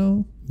 right? You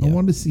know, I Yeah.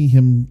 want to see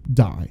him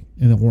die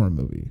in a horror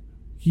movie.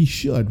 He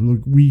should.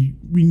 Look, we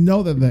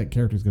know that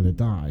character's going to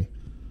die,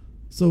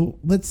 so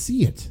let's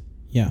see it.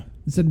 yeah,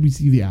 Instead, we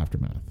see the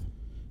aftermath,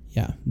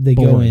 yeah. They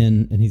go Boring.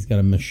 in and he's got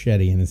a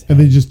machete in his head. and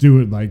they just do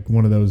it like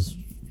one of those,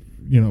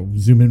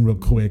 zoom in real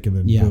quick and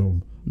then Yeah,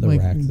 boom. the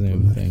rack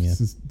zoom thing, yeah.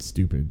 This is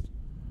stupid.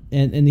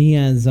 And he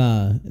has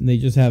and they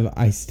just have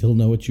 "I Still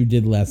Know What You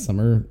Did Last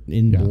Summer"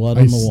 in Yeah. blood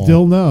I on the wall.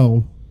 still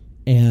know.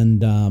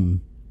 And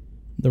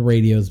the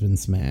radio's been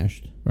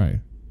smashed. Right.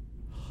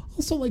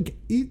 Also, like,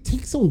 it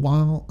takes a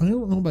while. I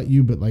don't know about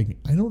you, but like,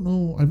 I don't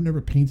know. I've never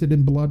painted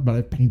in blood, but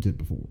I've painted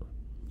before.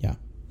 Yeah.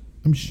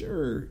 I'm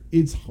sure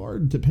it's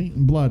hard to paint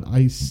in blood.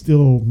 I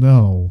still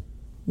know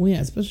Well, yeah,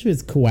 especially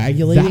if it's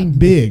coagulating. that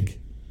big.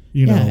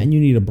 Yeah, and you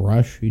need a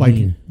brush. You like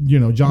need,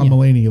 John Yeah.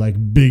 Mulaney,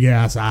 like big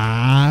ass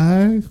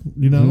eye.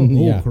 Oh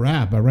Yeah.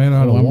 crap! I ran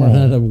out I'm of wall.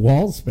 running out of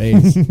wall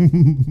space.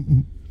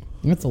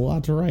 That's a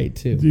lot to write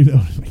too.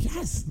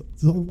 Yes,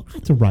 it's a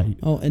lot to write,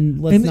 Oh,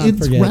 and let's and not it's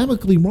forget.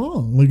 grammatically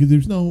wrong. Like,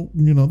 there's no,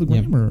 the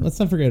Yeah, grammar. let's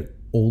not forget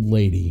old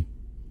lady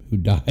who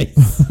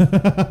dies.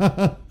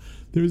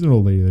 There's an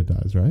old lady that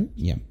dies, right?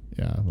 Yeah.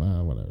 Yeah,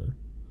 whatever.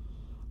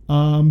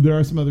 There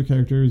are some other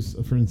characters.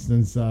 For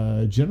instance,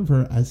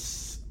 Jennifer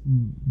Esposito,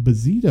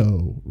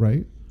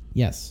 right?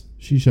 Yes.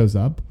 She shows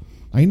up.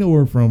 I know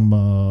her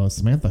from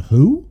Samantha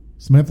Who?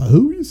 Samantha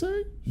Who, you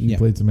say? She Yeah.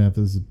 played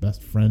Samantha's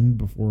best friend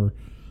before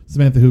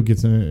Samantha Who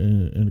gets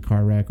in a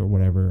car wreck or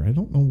whatever. I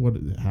don't know what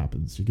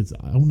happens. She gets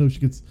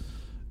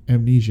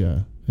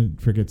amnesia and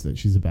forgets that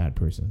she's a bad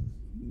person.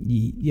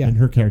 Yeah. And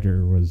her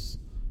character was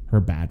her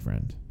bad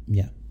friend.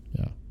 Yeah.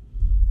 Yeah.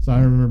 So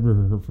I remember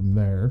her from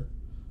there.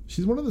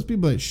 She's one of those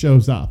people that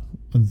shows up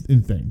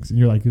in things, and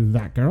you're like,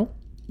 that girl?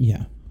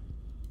 Yeah.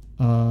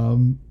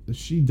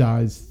 She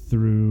dies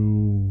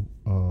through.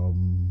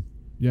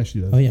 Yeah,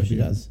 she does. Oh yeah, at she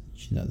the end. does.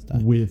 She does die.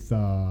 With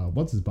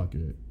what's his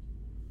bucket?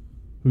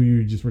 Who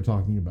you just were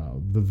talking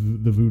about? The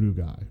voodoo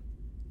guy.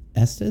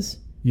 Estes?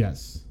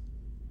 Yes.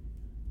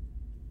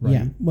 Right.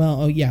 Yeah.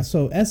 Well, oh yeah.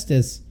 So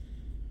Estes,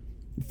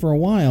 for a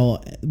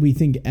while, we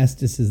think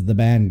Estes is the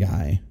bad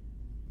guy.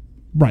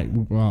 Right.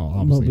 Well, But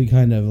obviously. we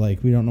kind of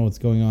like, we don't know what's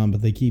going on,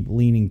 but they keep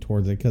leaning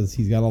towards it because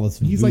he's got all this.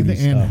 He's like the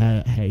voodoo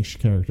Anne stuff. Heche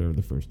character of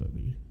the first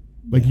movie.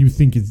 Like, Yeah. you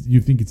think it's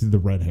the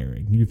red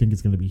herring. You think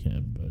it's going to be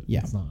him, but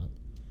Yeah. it's not.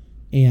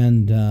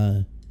 And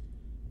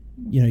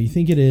you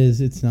think it is.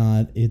 It's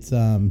not. It's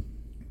well,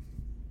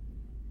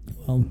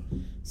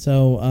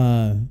 so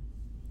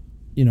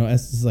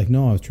Estes is like,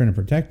 "No, I was trying to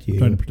protect you."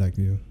 Trying to protect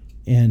you.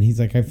 And he's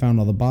like, "I found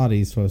all the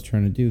bodies, so I was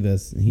trying to do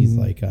this." And he's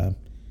like,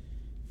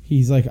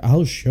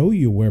 "I'll show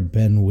you where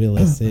Ben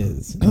Willis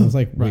is." And I was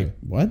like, "Wait, Right.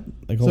 what?"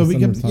 Like, all So of a it sudden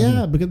becomes we're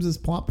talking- it becomes this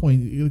plot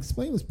point. You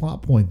explain this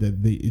plot point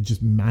that it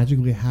just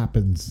magically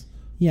happens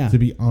yeah. to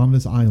be on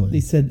this island They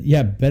said,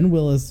 "Yeah, Ben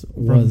Willis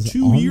from was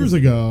 2 on years the-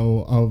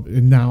 ago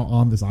and now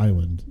on this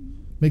island.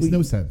 Makes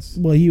no sense.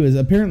 Well, he was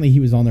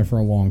on there for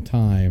a long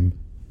time,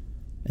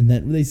 And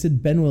that they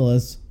said Ben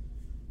Willis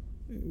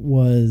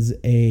was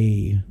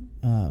I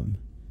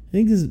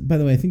think this, by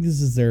the way, I think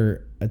this is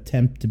their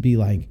attempt to be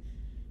like,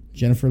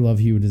 Jennifer Love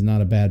Hewitt is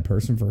not a bad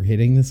person for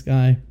hitting this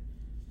guy.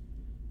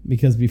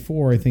 Because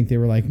before, I think they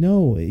were like,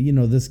 no,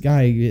 this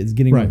guy is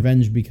getting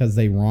revenge because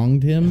they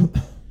wronged him.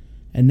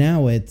 And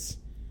now it's,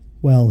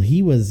 well,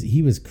 he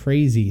was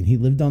crazy, and he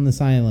lived on this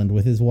island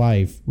with his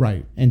wife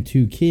and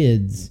 2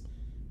 kids,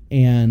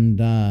 and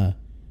the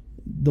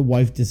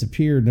wife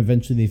disappeared, and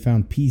eventually they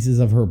found pieces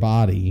of her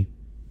body,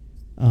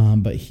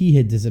 but he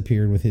had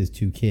disappeared with his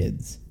 2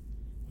 kids,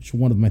 which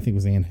one of them I think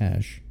was Anne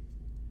Hesh.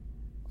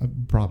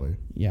 Probably.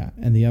 Yeah,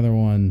 and the other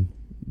one,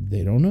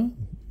 they don't know.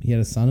 He had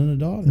a son and a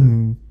daughter.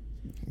 Mm-hmm.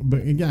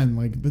 But again,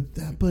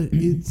 but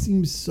it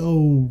seems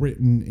so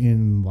written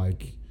in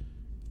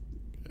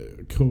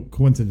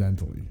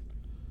coincidentally.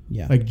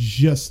 Yeah.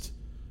 Just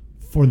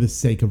for the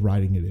sake of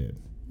writing it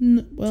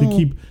in.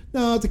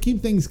 To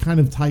keep things kind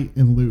of tight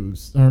and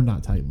loose, or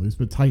not tight and loose,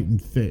 but tight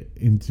and fit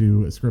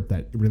into a script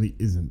that really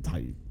isn't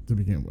tight to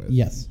begin with.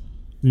 Yes.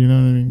 You know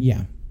what I mean?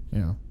 Yeah.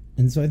 Yeah.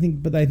 And so I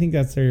think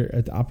that's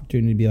their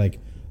opportunity to be like,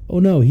 oh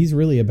no, he's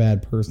really a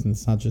bad person.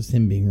 It's not just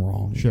him being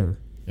wrong. Sure.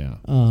 Yeah.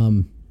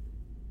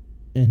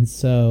 And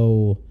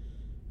so,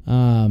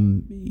 so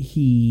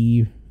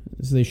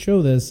they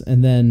show this,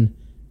 and then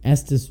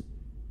Estes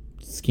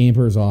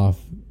scampers off,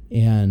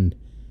 and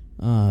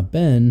not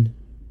Ben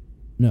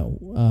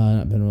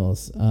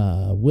Willis,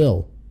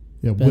 Will.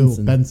 Yeah, Benson,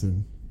 Will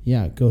Benson.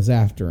 Yeah, goes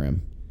after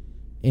him.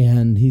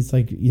 And he's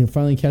like,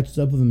 finally catches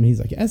up with him, and he's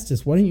like,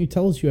 Estes, why didn't you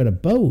tell us you had a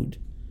boat?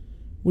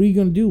 What are you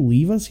going to do,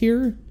 leave us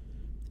here?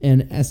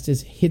 And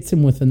Estes hits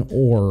him with an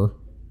oar.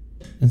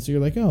 And so you're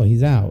like, oh,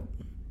 he's out.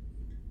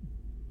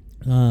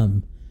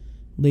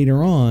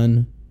 Later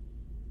on,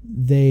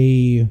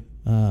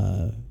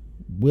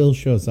 Will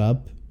shows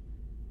up,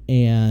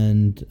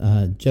 and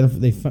Jennifer.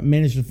 They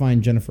manage to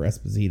find Jennifer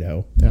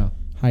Esposito,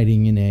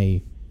 hiding in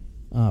a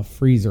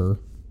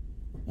freezer.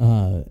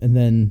 And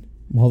then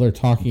while they're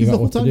talking about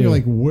what to do, you're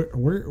like,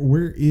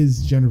 where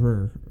is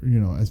Jennifer?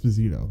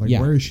 Esposito.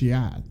 Where is she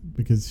at?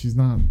 Because she's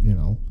not.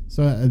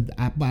 So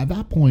at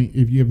that point,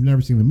 if you have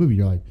never seen the movie,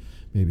 you're like,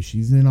 maybe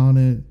she's in on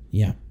it.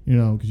 Yeah.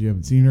 Because you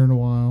haven't seen her in a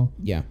while.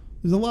 Yeah.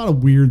 There's a lot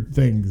of weird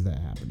things that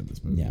happen in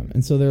this movie. Yeah,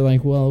 and so they're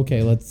like, well,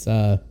 okay, let's,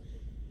 they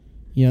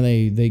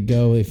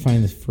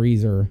find this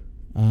freezer,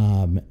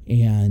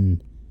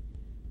 and,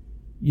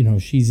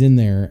 she's in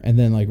there, and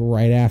then,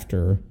 right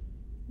after,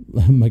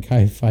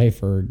 Mekhi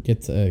Phifer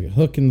gets a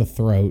hook in the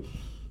throat.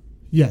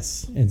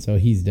 Yes. And so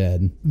he's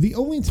dead. The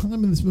only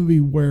time in this movie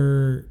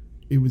where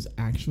it was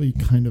actually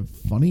kind of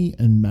funny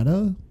and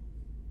meta,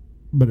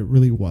 but it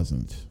really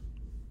wasn't.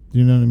 Do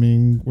you know what I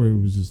mean? Where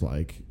it was just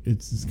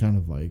it's just kind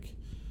of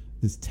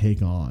this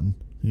take on,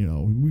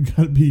 we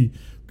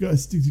gotta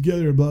stick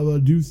together and blah blah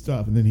do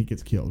stuff, and then he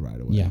gets killed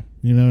right away. Yeah.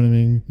 You know what I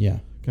mean? Yeah.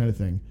 Kind of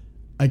thing.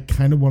 I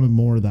kind of wanted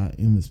more of that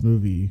in this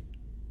movie.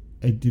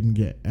 I didn't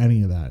get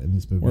any of that in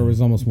this movie. Where it was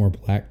almost more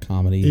black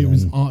comedy. It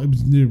wasn't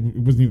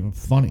even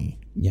funny.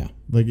 Yeah.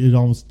 It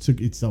almost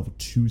took itself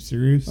too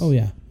serious. Oh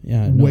yeah.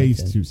 Yeah. Way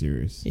too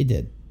serious. It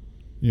did.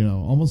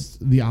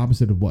 Almost the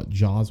opposite of what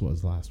Jaws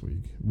was last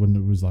week, when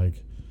it was I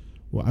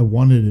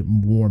wanted it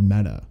more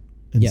meta.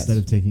 Instead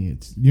of taking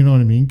it, you know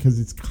what I mean? Because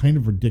it's kind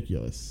of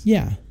ridiculous.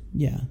 Yeah,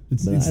 yeah. I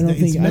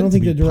don't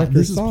think the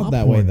director saw it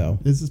that way, though.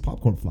 This is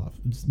popcorn fluff.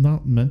 It's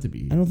not meant to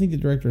be. I don't think the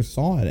director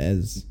saw it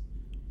as,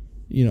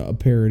 a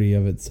parody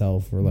of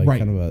itself, or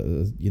kind of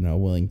a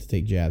willing to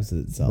take jabs at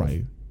itself.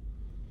 Right.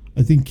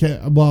 I think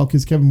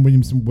because Kevin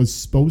Williamson was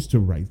supposed to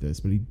write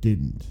this, but he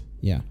didn't.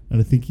 Yeah. And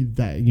I think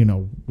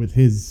that with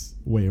his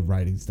way of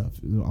writing stuff,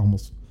 it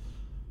almost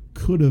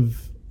could have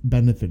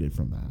benefited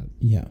from that.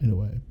 Yeah. In a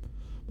way.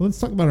 Let's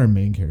talk about our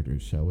main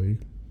characters, shall we?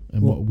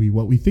 And what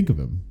we think of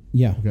him.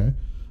 Yeah. Okay.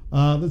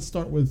 Let's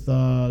start with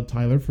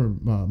Tyler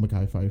from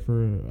Mekhi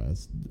Phifer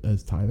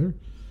as Tyler.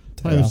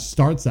 Tyler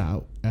starts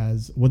out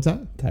as what's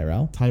that?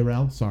 Tyrell.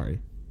 Sorry,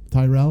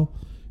 Tyrell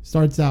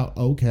starts out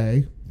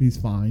okay. He's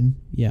fine.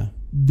 Yeah.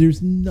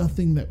 There's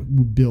nothing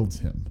that builds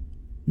him.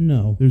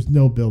 No. There's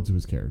no build to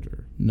his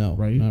character. No.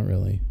 Right. Not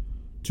really.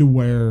 To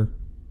where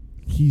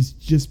he's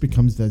just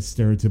becomes that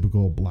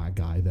stereotypical black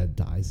guy that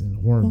dies in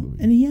a horror movie.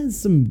 And he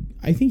has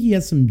I think he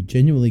has some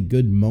genuinely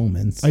good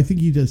moments. I think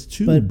he does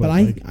too. But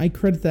I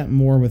credit that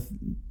more with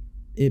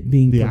it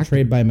being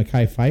portrayed by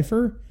Mekhi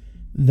Phifer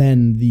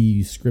than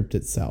the script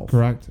itself.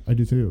 Correct. I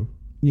do too.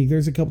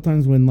 There's a couple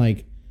times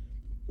when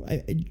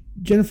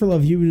Jennifer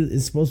Love Hewitt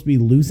is supposed to be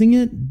losing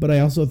it, but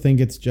I also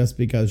think it's just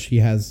because she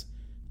does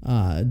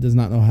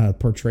not know how to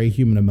portray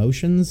human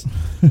emotions.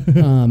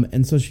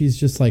 And so she's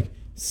just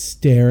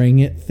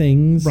staring at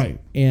things, right?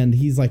 And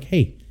he's like,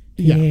 "Hey,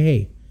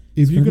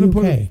 if you're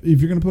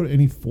gonna put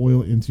any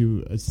foil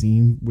into a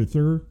scene with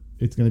her,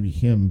 it's gonna be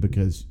him,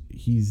 because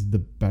he's the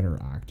better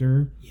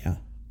actor. Yeah,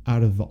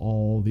 out of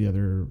all the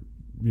other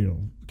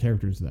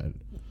characters that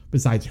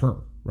besides her,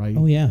 right?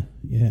 Oh yeah,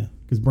 yeah.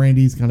 Because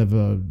Brandy's kind of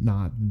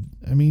not.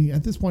 I mean,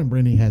 at this point,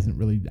 Brandy hasn't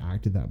really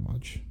acted that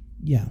much.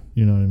 Yeah,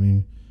 you know what I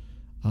mean.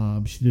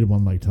 She did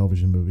one like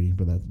television movie,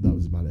 but that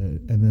was about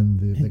it. And then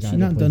the Had guy she that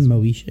not plays-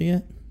 done Moesha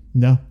yet?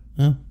 No.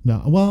 Oh,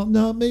 No, well,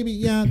 no,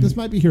 maybe this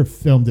might be her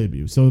film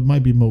debut, so it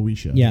might be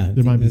Moesha. Yeah, I there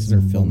think might be this is her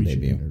some film Moesha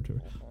debut. in there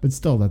too. But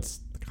still,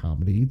 that's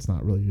comedy. It's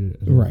not really an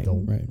right,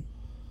 adult, right.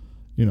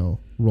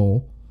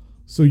 Role.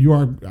 So you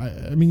are.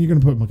 I mean, you're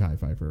going to put Mekhi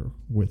Phifer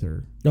with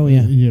her. Oh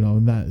yeah,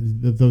 And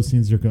those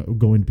scenes are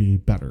going to be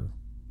better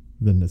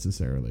than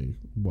necessarily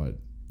what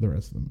the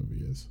rest of the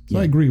movie is. So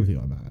I Yeah. agree with you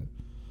on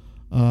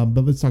that.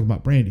 But let's talk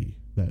about Brandy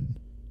then.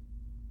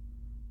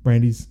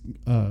 Brandy's,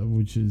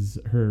 which is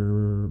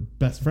her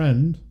best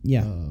friend.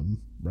 Yeah.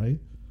 Right.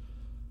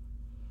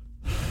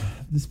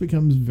 This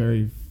becomes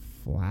very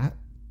flat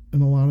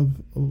in a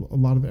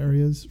lot of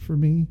areas for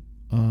me.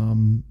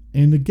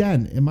 And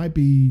again, it might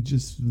be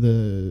just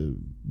the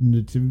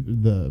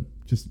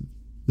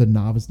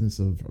noviceness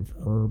of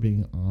her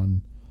being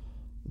on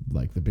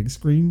like the big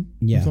screen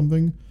Yeah. or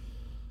something.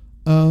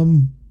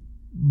 And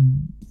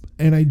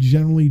I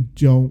generally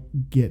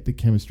don't get the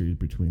chemistry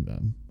between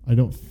them. I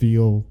don't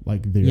feel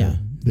like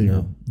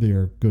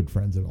they're good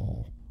friends at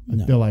all.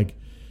 I feel like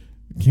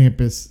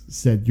Campus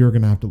said you're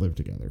gonna have to live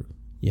together.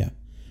 Yeah.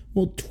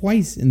 Well,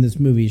 twice in this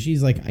movie,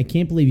 she's like, "I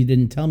can't believe you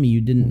didn't tell me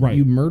Right.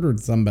 you murdered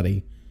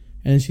somebody,"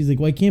 and then she's like,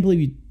 "Well, I can't believe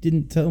you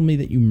didn't tell me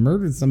that you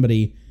murdered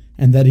somebody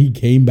and that he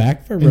came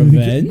back for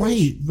revenge."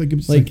 Right. Like,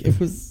 it's Like it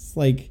was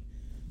like,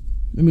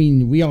 I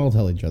mean, we all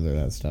tell each other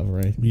that stuff,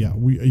 right? yeah,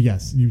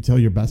 yes, you tell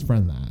your best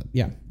friend that.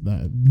 Yeah.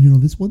 That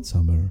this one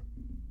summer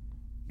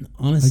I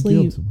Honestly,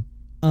 killed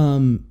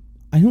someone.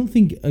 I don't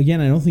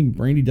think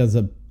Brandy does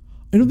a.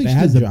 I don't think she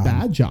bad does a job.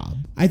 bad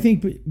job. I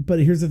think, but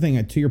here's the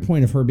thing. To your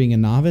point of her being a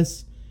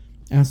novice,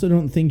 I also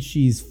don't think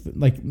she's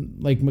like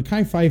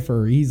Mekhi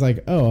Phifer. He's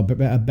like, oh, a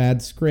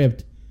bad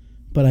script,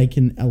 but I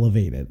can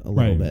elevate it a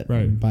little Right, bit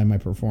right. by my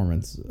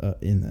performance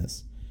in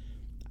this.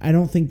 I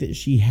don't think that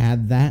she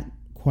had that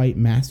quite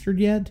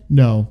mastered yet.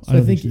 No, So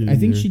I think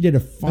either. she did a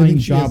I fine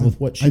think she job hasn't- with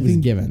what she I was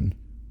think- given.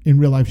 In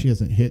real life, she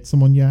hasn't hit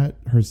someone yet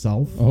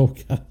herself. Oh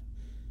God,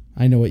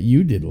 I know what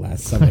you did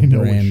last summer, I know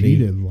Brandy. what she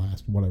did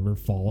last whatever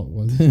fall it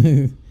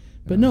was.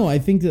 But no, I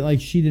think that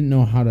like she didn't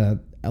know how to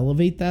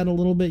elevate that a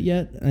little bit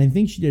yet, and I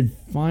think she did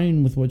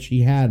fine with what she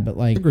had. But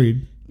like,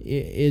 Agreed.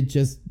 it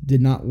just did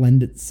not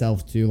lend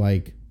itself to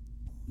like,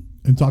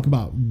 And talk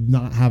about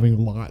not having a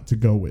lot to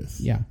go with.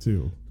 Yeah.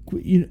 Too.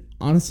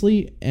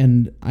 honestly.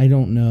 And I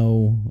don't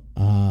know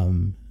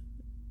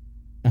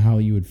how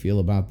you would feel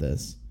about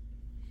this.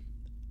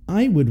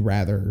 I would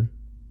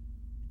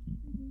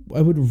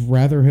have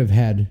rather have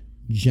had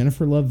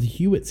Jennifer Love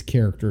Hewitt's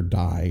character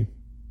die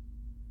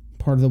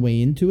part of the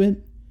way into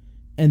it,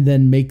 and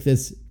then make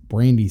this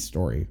Brandy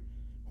story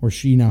where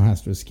she now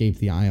has to escape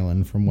the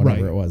island from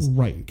whatever it was.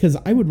 Right. Because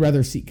I would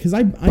rather see. Because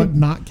But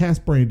not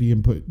cast Brandy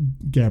and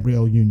put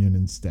Gabrielle Union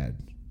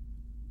instead.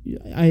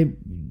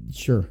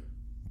 Sure.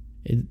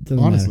 It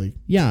doesn't Honestly. matter.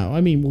 Yeah,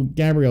 I mean, well,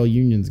 Gabrielle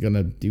Union's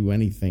gonna do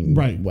anything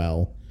Right.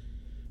 well,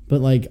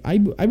 but like, I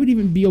would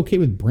even be okay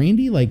with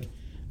Brandy. Like,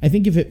 I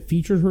think if it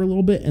featured her a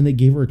little bit and they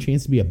gave her a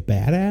chance to be a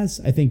badass,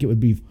 I think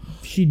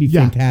she'd be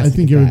Yeah, fantastic. I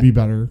think at it would that. be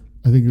better.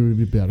 I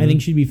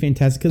think she'd be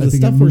fantastic I because the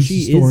think it stuff where moves she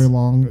the story is.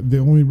 along. The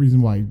only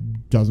reason why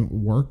it doesn't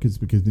work is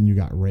because then you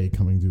got Ray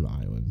coming to the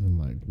island, and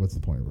like, what's the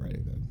point of Ray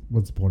then?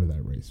 What's the point of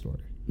that Ray story?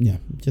 Yeah,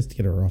 just to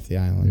get her off the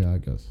island. Yeah, I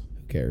guess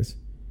Who cares?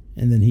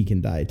 And then he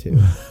can die too.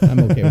 I'm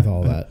okay with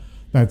all that.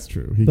 that's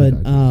true. He But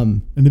could die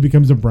too. And it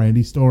becomes a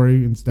Brandy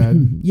story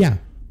instead. yeah,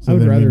 So I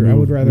would then rather we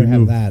have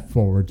move that.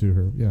 forward to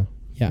her. Yeah.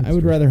 Yeah, I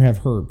would rather have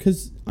her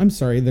because I'm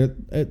sorry.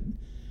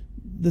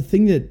 The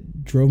thing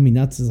that drove me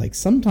nuts is like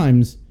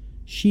sometimes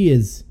she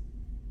is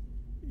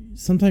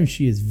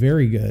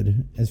very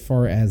good as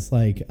far as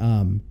like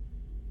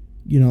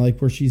like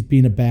where she's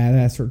being a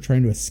badass or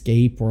trying to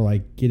escape or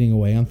like getting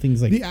away on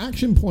things like The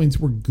action points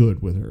were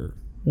good with her,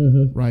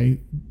 right?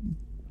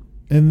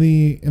 And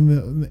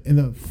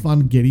the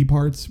fun giddy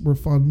parts were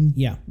fun.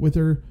 Yeah. With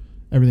her,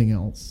 everything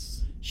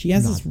else. she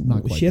has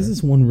not quite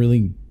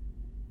there.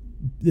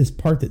 this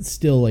part that's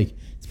still like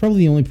it's probably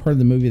the only part of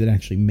the movie that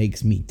actually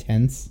makes me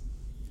tense,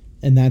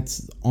 and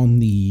that's on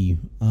the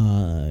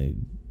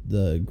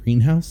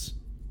greenhouse.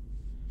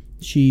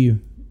 She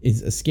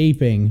is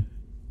escaping,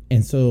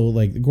 and so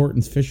like the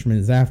Gorton's fisherman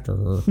is after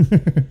her,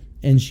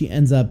 and she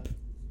ends up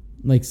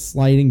like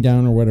sliding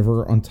down or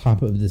whatever on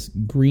top of this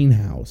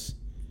greenhouse,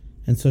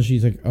 and so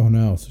she's like, oh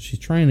no, so she's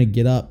trying to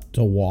get up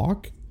to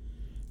walk,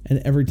 and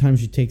every time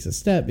she takes a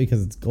step,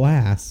 because it's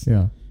glass,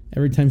 Yeah.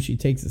 every time she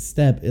takes a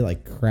step, it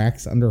like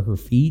cracks under her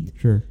feet.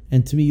 Sure.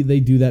 And to me, they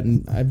do that,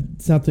 and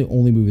it's not the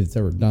only movie that's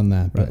ever done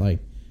that. But Right. like,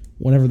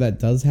 whenever that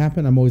does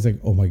happen, I'm always like,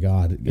 oh my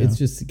god! It's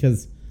just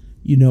because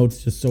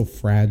it's just so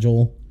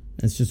fragile,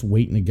 and it's just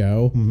waiting to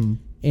go. Mm-hmm.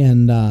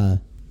 And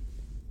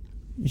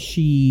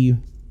she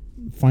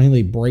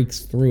finally breaks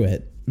through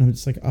it, and I'm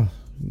just like, oh,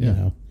 you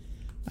know,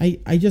 I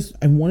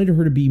wanted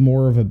her to be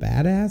more of a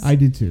badass. I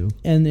did too.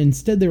 And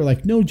instead, they were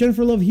like, no,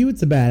 Jennifer Love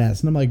Hewitt's a badass,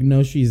 and I'm like,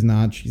 no, she's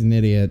not. She's an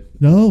idiot.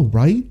 No,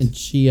 right? And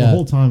she the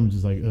whole time was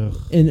just like, ugh.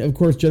 and of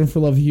course, Jennifer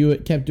Love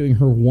Hewitt kept doing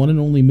her one and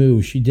only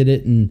move. She did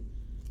it in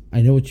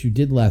I Know What You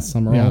Did Last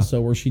Summer Yeah.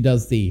 also, where she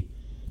does the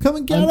Come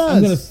and get us.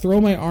 I'm going to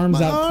throw my arms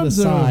out to the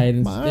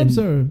side. My arms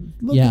are.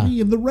 Look at me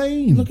in the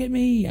rain. Look at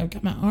me. I've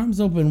got my arms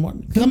open.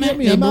 Come at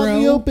me. I'm out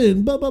in the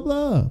open. Blah, blah,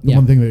 blah. The Yeah.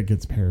 one thing that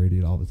gets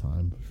parodied all the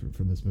time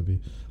from this movie.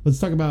 Let's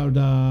talk about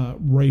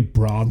Ray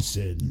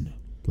Bronson,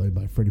 played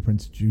by Freddie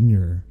Prinze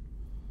Jr.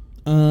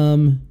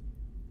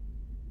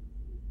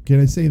 Can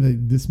I say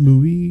that this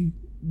movie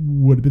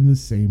would have been the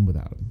same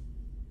without him?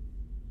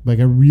 Like,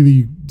 I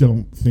really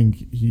don't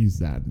think he's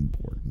that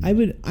important.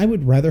 I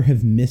would rather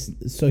have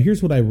missed. So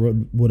here's what I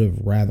would have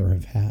rather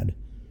have had.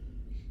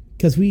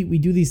 Because we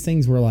do these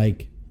things where,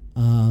 like,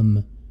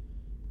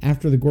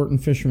 after the Gorton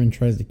fisherman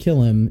tries to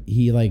kill him,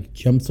 he, like,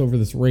 jumps over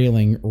this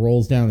railing,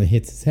 rolls down and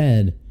hits his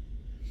head.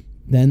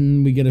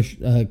 Then we get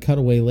a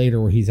cutaway later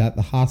where he's at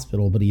the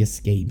hospital, but he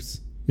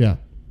escapes. Yeah.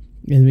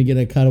 And we get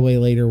a cutaway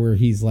later where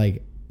he's,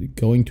 like,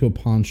 going to a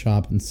pawn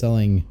shop and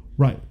selling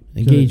Right. an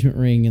engagement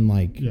ring and,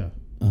 like... Yeah.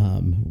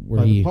 Where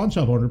By he the pawn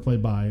shop owner,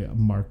 played by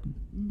Mark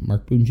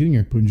Boone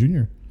Jr. Boone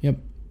Jr. Yep.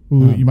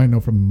 Who you might know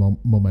from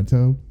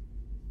Memento.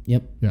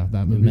 Yep. Yeah,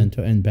 that movie.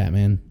 Memento and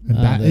Batman. And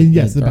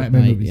the Dark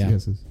Batman Knight, movies. yeah.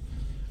 Yes.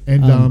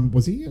 And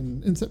was he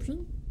in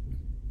Inception?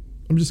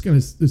 I'm just gonna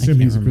assume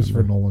he's a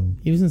Christopher Nolan.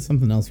 He was in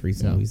something else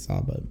recently we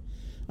saw, but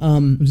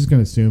I'm just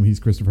gonna assume he's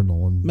Christopher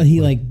Nolan. but he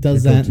like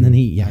does that, and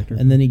then actor.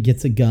 and then he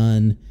gets a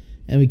gun,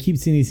 and we keep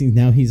seeing these things.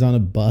 Now he's on a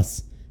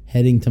bus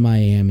heading to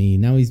Miami.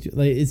 Now he's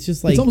like, it's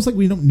just like it's almost like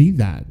we don't need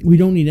that. We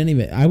don't need any of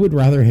it. I would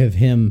rather have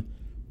him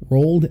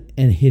rolled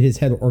and hit his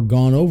head or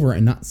gone over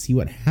and not see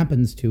what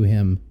happens to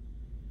him,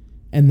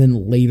 and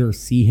then later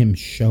see him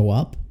show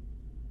up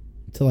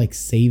to like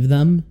save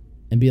them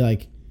and be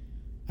like,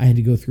 I had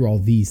to go through all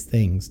these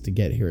things to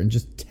get here, and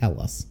just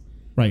tell us.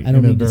 Right. I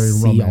don't in need a very to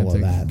see romantic, all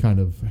of that. kind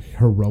of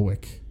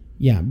heroic.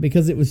 Yeah,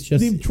 because it was just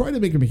They try to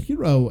make him a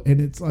hero,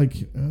 and it's like,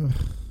 and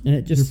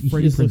it just, you're he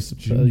Freddie just looks Prinze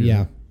Jr.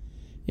 yeah.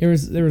 There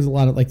was a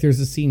lot of like there's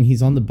a scene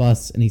he's on the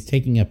bus and he's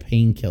taking a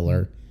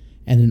painkiller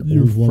and an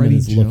You're old woman Freddie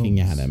is looking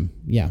Jones. at him.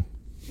 Yeah.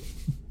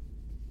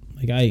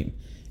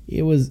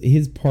 It was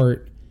his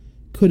part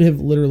could have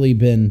literally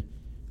been,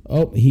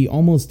 oh, he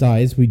almost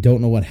dies. We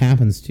don't know what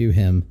happens to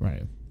him.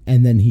 right.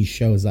 And then he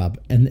shows up,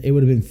 and it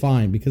would have been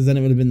fine because then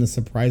it would have been the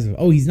surprise of,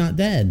 oh, he's not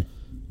dead.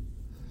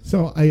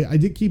 So I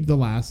did keep the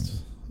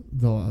last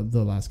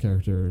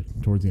character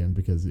towards the end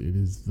because it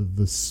is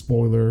the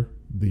spoiler,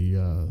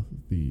 the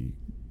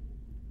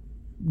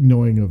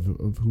knowing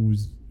of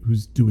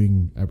who's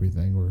doing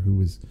everything or who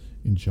is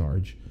in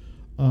charge.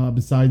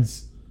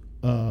 Besides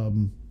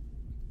the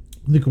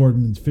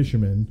Gordon's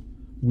fisherman,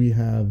 we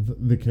have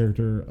the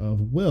character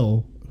of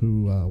Will,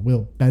 who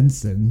Will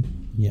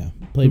Benson. Yeah,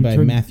 played by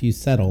Matthew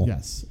Settle.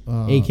 Yes,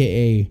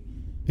 AKA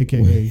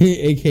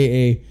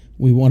AKA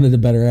we wanted a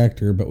better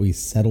actor, but we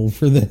settled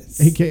for this.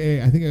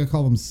 AKA I think I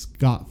call him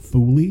Scott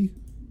Foley.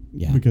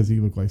 Yeah, Because he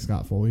looked like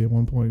Scott Foley at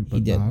one point, but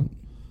he did.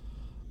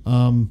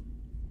 not.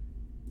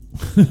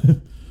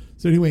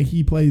 So anyway,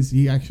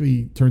 he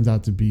actually turns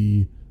out to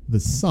be the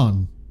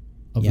son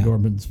of the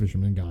Gordon's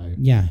fisherman guy.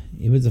 Yeah,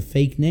 it was a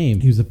fake name.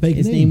 He was a fake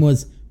His name. name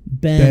was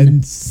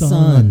Ben's Son.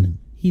 son.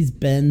 He's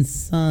Ben's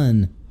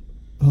son.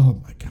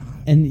 Oh my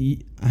god! And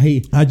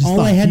I just all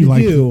thought I had he to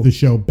liked do, the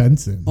show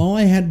Benson. all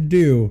I had to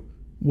do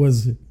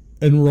was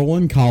enroll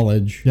in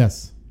college,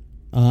 Yes,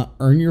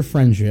 earn your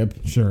friendship,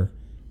 sure.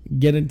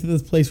 get into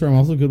this place where I'm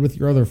also good with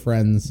your other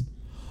friends.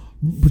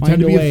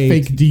 Pretend to be a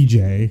fake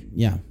DJ.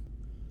 Yeah.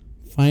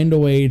 Find a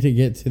way to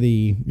get to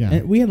the... Yeah.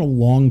 And we had a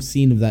long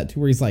scene of that, too,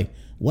 where he's like,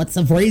 what's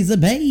the phrase of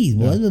base?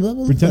 Blah, blah, blah,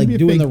 blah. Pretend to Like be a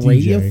doing fake the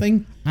radio DJ.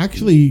 thing.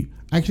 Actually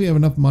have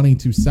enough money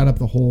to set up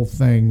the whole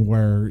thing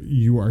where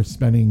you are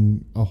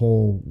spending a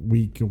whole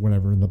week or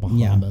whatever in the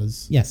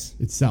Bahamas. Yes.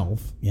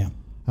 Itself. Yeah.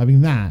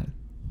 Having that.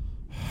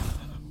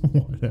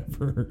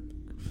 Whatever.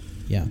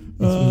 Yeah.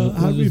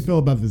 How do you feel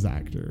about this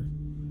actor?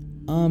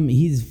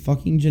 He's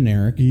fucking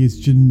generic. He is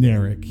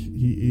generic.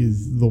 He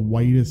is the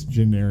whitest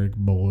generic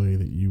boy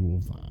that you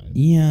will find.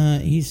 Yeah,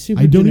 he's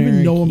super I don't generic.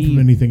 even know him from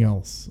anything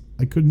else.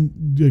 I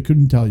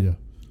couldn't tell you.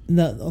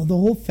 The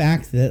whole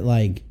fact that,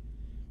 like...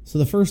 So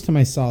the first time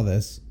I saw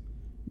this,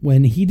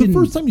 when he The didn't...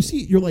 first time you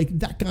see it, you're like,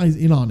 that guy's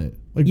in on it.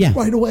 Like, Yeah.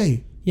 right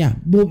away. Yeah,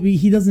 well,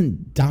 he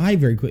doesn't die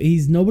very quick.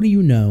 He's nobody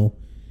you know,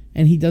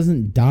 and he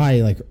doesn't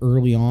die, like,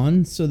 early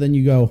on. So then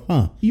you go,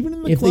 huh. Even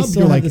in the If they club,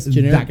 still you're have like, this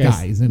generic that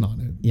guy- guy's in on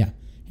it. Yeah.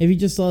 If he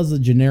just still has a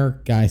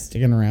generic guy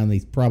sticking around,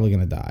 he's probably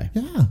going to die.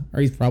 Yeah. Or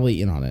he's probably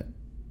in on it.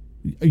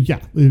 Yeah.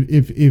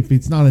 If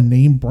it's not a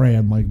name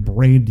brand like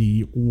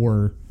Brandy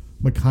or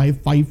Mekhi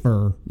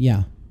Phifer,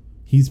 Yeah.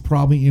 he's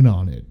probably in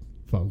on it,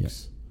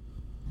 folks.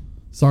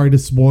 Sorry to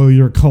spoil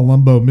your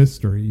Columbo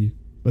mystery,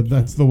 but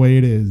that's the way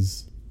it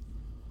is.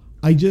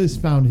 I just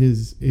found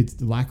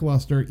it's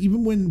lackluster.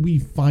 Even when we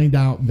find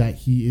out that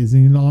he is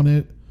in on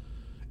it,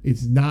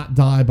 it's not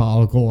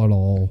diabolical at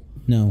all.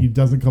 No. He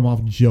doesn't come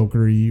off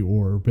jokery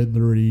or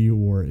riddlery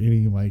or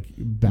any like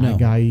bad No.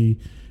 guy.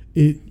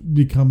 It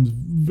becomes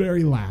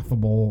very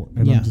laughable,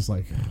 and Yeah. I'm just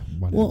like,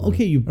 whatever. Well,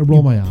 okay, I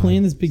roll my eye.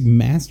 plan this big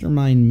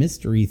mastermind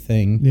mystery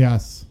thing,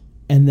 Yes.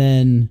 and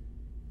then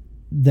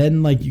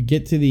then like you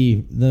get to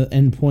the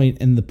end point,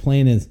 and the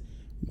plan is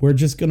we're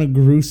just gonna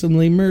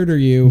gruesomely murder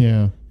you.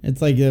 Yeah.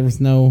 It's like there was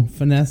no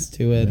finesse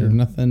to it or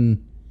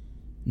nothing,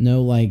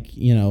 no like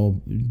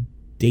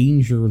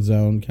danger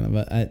zone kind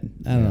of I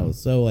don't know,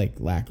 so like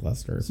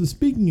lackluster. So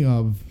speaking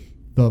of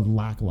the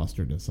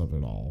lacklusterness of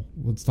it all,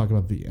 let's talk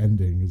about the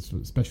ending,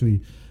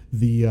 especially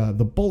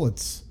the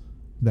bullets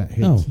that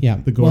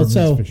hit the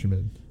Gordon's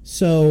fisherman.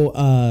 So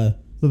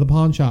the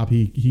pawn shop,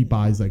 he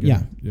buys like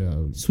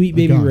Sweet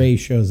Baby gun. Ray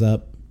shows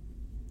up,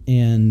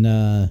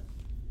 and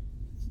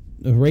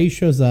Ray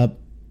shows up.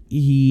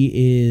 He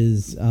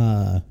is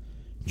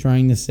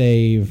trying to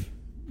save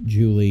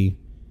Julie.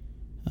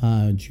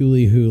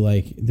 Julie, who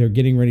like they're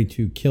getting ready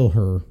to kill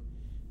her,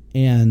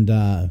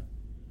 and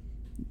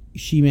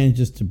she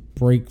manages to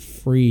break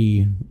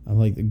free of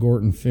like the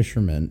Gorton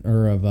fisherman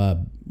or of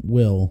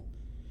Will.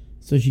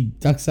 So she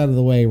ducks out of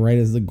the way right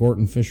as the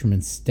Gorton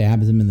fisherman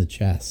stabs him in the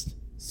chest.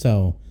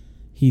 So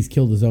he's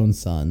killed his own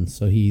son.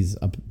 So he's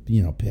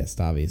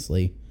pissed,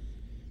 obviously.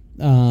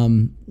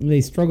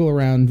 They struggle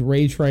around.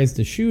 Ray tries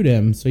to shoot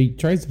him, so he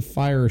tries to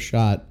fire a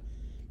shot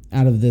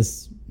out of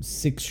this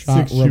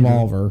six-shot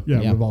revolver.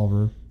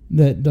 Revolver.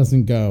 That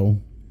doesn't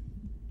go.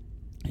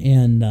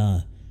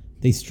 And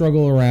they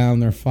struggle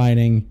around. They're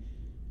fighting.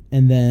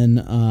 And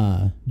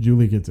then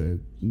Julie gets it.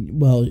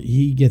 Well,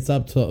 he gets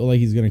up to like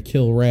he's going to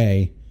kill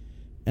Ray.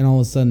 And all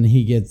of a sudden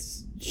he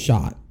gets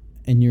shot.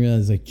 And you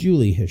realize like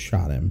Julie has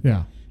shot him.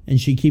 Yeah. And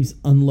she keeps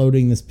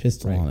unloading this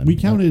pistol on him. We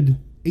counted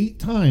 8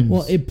 times.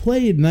 Well, it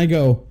played, and I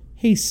go,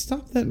 hey,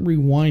 stop that and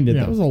rewind it.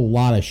 Yeah. That was a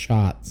lot of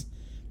shots.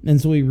 And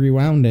so we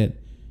rewound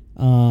it.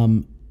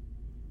 And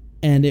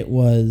it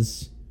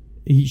was,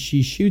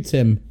 she shoots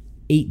him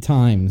 8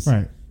 times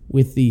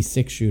with the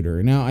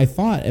 6-shooter. Now, I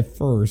thought at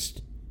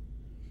first,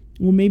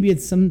 well, maybe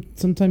it's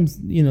sometimes,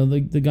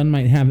 the gun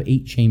might have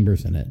 8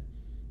 chambers in it.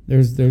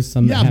 There's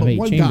some that have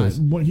 8 chambers.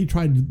 Guy, he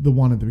tried the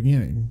one at the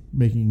beginning,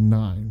 making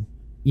 9.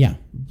 Yeah.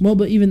 Well,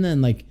 but even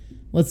then, like,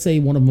 let's say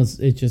one of them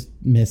it just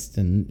missed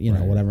and,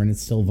 whatever, and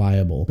it's still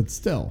viable. But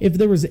still. If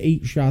there was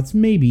 8 shots,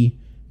 maybe.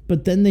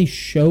 But then they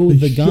show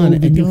the gun,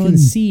 and you can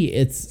see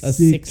it's a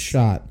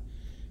 6-shot.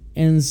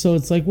 And so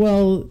it's like,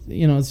 well,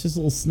 it's just a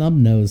little snub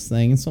nose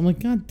thing. And so I'm like,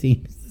 God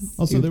damn.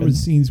 Also, there was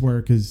scenes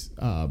where, because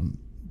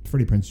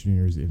Freddie Prinze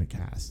Jr. is in a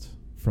cast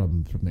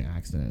from the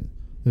accident.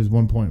 There's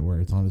one point where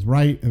it's on his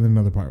right, and then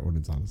another part when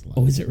it's on his left.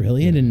 Oh, is it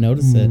really? I didn't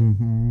notice it.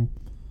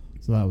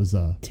 So that was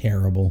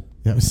terrible.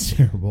 That was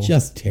terrible.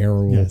 Just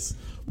terrible. Yes.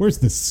 Where's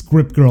the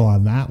script girl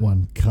on that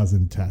one,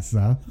 cousin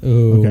Tessa?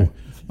 Oh. Okay.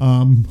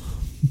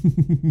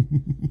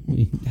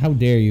 How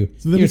dare you?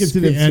 So then we get to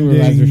the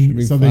ending.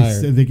 So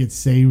they get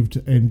saved,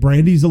 and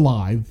Brandy's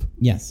alive.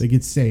 Yes. They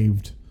get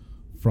saved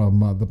from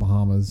the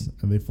Bahamas,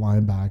 and they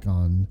fly back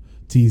on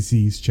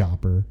TC's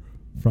chopper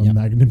from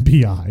Magnum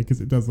PI,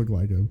 because it does look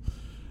like him.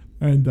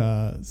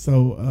 And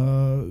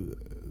so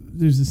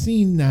there's a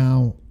scene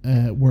now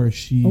where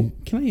she... Oh,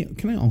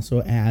 can I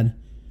also add,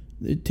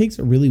 it takes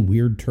a really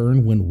weird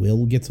turn when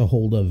Will gets a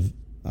hold of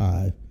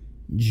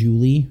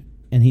Julie,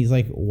 and he's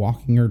like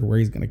walking her to where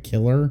he's going to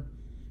kill her,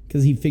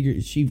 because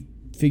she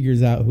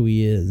figures out who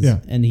he is,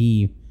 and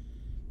he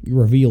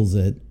reveals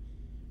it.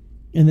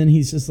 And then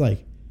he's just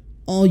like,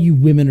 all you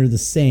women are the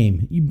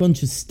same, you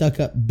bunch of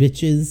stuck-up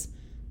bitches.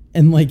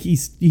 And like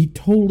he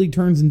totally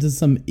turns into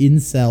some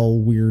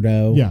incel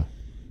weirdo. Yeah.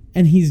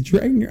 And he's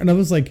dragging her, and I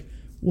was like,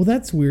 well,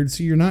 that's weird.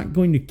 So you're not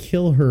going to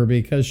kill her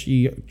because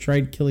she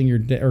tried killing your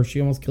dad, or she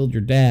almost killed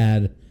your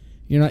dad.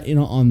 You're not,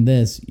 on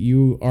this.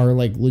 You are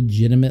like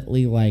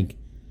legitimately like,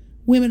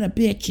 women are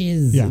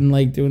bitches, and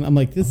like doing. I'm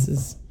like, this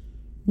is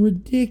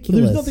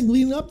ridiculous. But there's nothing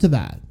leading up to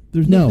that.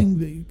 There's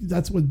nothing.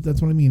 That's what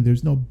I mean.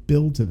 There's no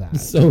build to that.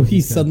 So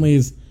he suddenly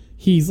is.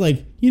 He's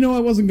like, I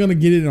wasn't gonna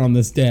get in on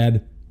this,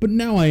 Dad, but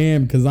now I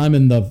am because I'm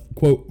in the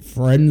quote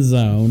friend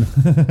zone.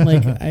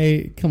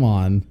 Like, come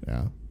on.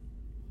 Yeah.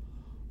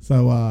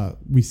 So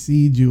we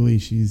see Julie.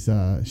 She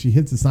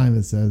hits a sign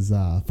that says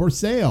for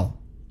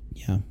sale.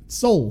 Yeah.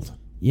 Sold.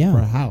 Yeah. For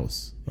a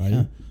house, right?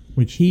 Yeah.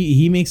 Which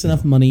he makes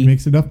enough money. He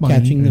makes enough money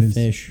catching the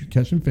fish.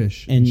 Catching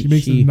fish. And she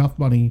makes enough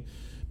money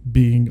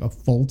being a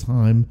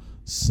full-time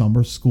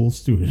summer school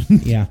student.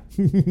 Yeah.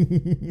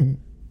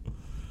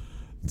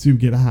 To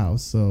get a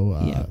house. So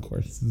yeah, of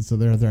course. So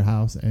they're at their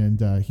house,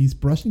 and he's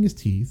brushing his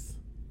teeth,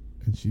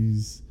 and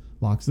she's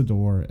locks the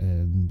door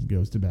and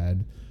goes to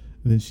bed.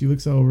 And then she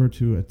looks over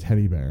to a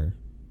teddy bear,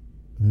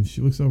 and then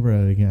she looks over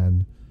at it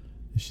again.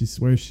 And she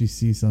swears she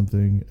sees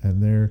something,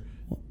 and there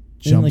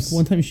jumps. And like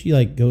one time she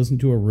like goes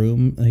into a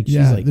room, like she's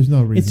like, there's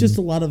no reason. It's just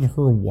a lot of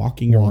her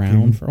walking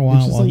around for a while.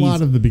 It's just a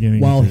lot of the beginning.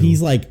 While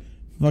he's like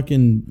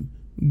fucking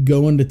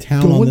going to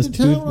town on this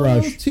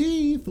toothbrush.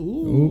 Teeth.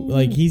 Ooh,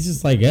 like he's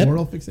just like it.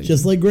 Moral fixation.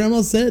 Just like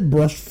Grandma said,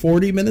 brush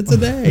 40 minutes a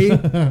day.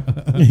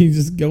 And he's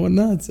just going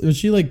nuts. And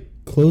she like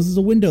closes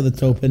a window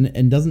that's open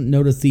and doesn't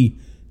notice the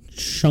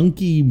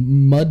chunky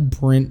mud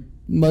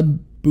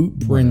boot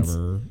prints.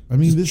 Whatever. I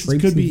mean, this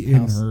could be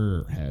in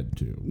her head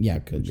too. Yeah,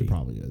 it could be. It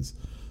probably is.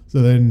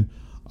 So then,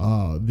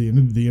 the end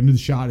of the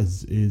shot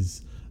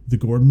is the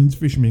Gordon's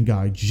fisherman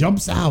guy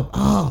jumps out.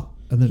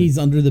 And then He's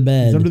under the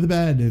bed. he's under the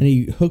bed. and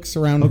he hooks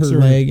around her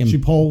leg, and she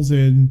pulls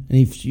in.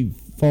 she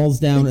falls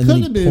down, It and could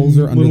then have he been pulls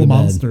her under Little the bed.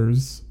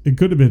 Monsters. It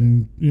could have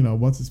been,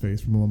 what's his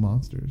face from Little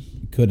Monsters.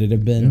 Could it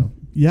have been?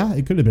 Yeah,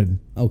 it could have been.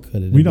 Oh,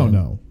 could it? We have don't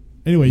been? know.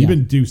 Anyway, you've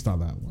been deuced on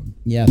that one.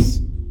 Yes,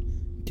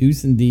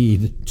 deuce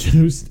indeed.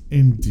 Deuced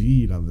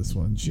indeed on this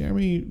one.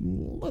 Jeremy,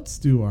 let's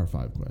do our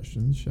 5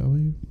 questions, shall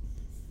we?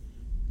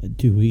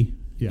 Do we?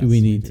 Yes, do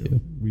we need do.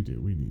 to? We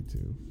do. We need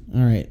to.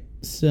 All right.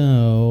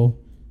 So,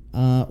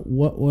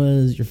 what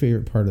was your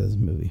favorite part of this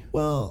movie?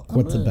 Well,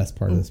 What's the best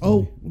part of this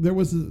movie? there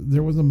was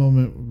a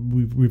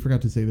moment we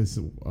forgot to say this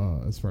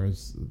as far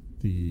as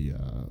the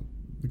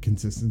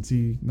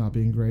consistency not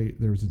being great.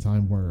 There was a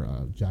time where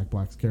Jack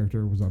Black's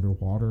character was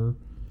underwater.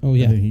 Oh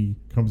yeah. And then he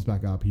comes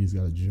back up. He's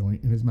got a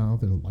joint in his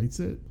mouth and lights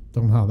it.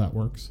 Don't know how that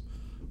works,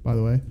 by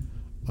the way.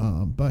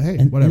 But hey,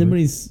 And whatever. then when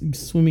he's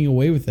swimming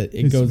away with it,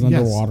 it It's- goes yes,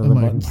 underwater I'm a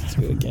like, bunch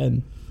too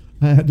again.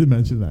 I had to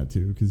mention that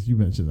too because you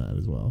mentioned that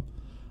as well.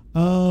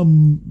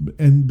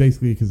 And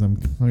basically because I'm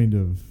kind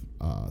of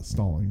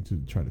stalling to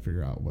try to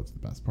figure out what's the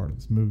best part of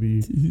this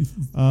movie.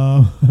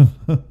 I'm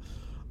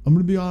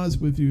gonna be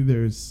honest with you.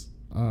 There's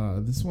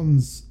this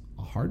one's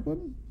a hard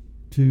one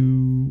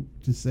to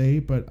say,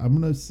 but I'm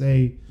gonna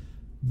say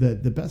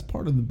that the best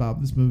part about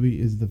this movie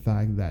is the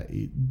fact that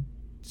it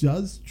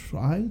does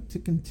try to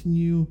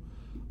continue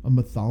a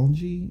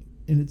mythology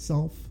in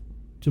itself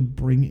to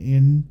bring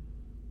in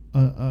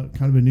a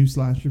kind of a new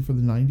slasher for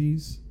the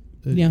 90s.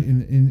 Yeah.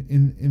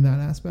 In that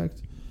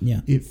aspect. Yeah.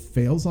 It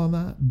fails on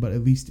that, but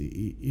at least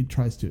it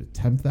tries to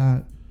attempt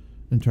that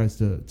and tries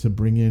to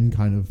bring in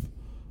kind of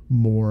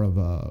more of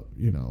a,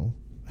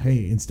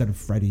 hey, instead of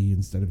Freddy,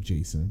 instead of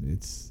Jason,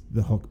 it's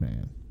the Hook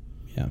Man.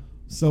 Yeah.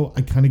 So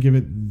I kind of give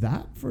it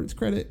that for its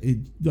credit.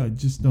 I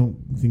just don't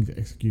think the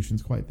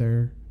execution's quite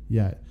there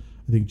yet.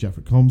 I think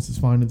Jeffrey Combs is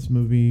fine in this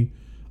movie.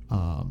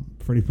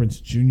 Freddie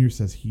Prinze Jr.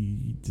 says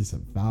he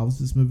disavows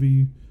this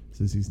movie.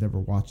 Says he's never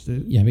watched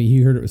it. Yeah, but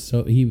he heard it was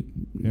heard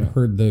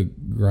the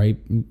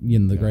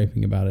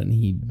griping about it, and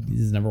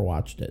he's never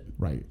watched it.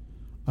 Right.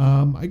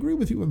 I agree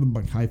with you on the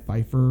Mekhi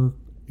Phifer.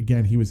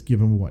 Again, he was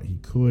given what he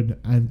could,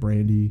 and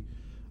Brandy.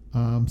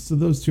 So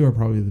those two are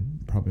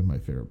probably my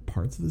favorite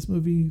parts of this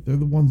movie. They're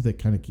the ones that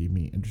kind of keep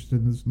me interested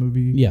in this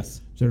movie.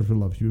 Yes. Jennifer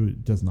Love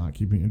Hewitt does not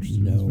keep me interested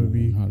in this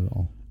movie. Not at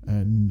all.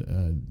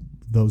 And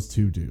those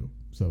two do.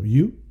 So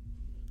you?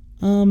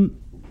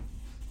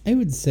 I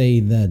would say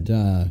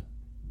that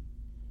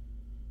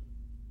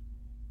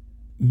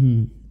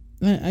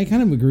I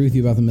kind of agree with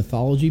you about the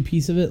mythology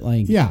piece of it.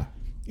 Like, Yeah.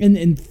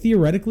 and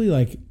theoretically,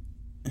 like,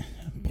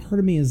 part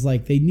of me is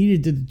like they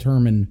needed to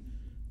determine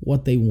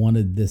what they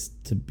wanted this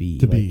to be.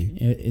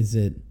 Is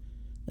it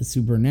a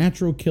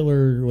supernatural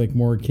killer, like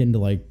more akin to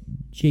like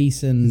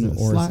Jason,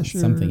 or is it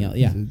something else?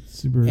 Yeah.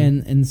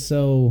 And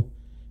so,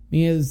 I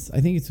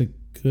think it's a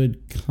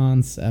good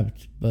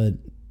concept, but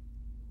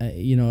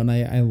and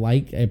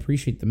I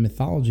appreciate the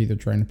mythology they're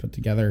trying to put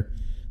together.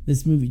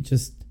 This movie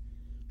just,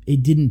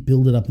 it didn't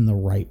build it up in the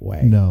right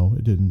way. No,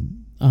 it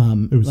didn't.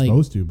 It was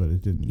supposed to, but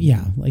it didn't.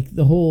 Yeah, like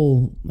the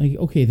whole, like,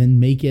 okay, then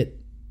make it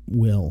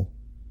Will,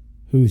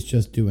 who's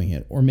just doing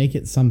it, or make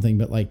it something,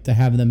 but like to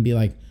have them be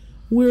like,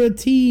 we're a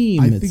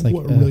team. I it's think like,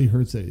 what really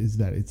hurts it is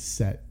that it's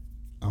set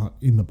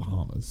in the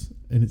Bahamas,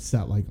 and it's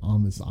set like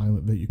on this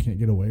island that you can't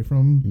get away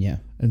from. Yeah.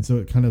 And so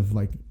it kind of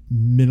like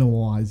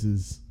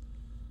minimalizes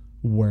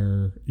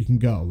where you can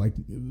go. Like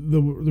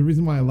the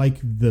reason why I like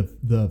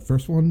the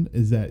first one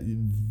is that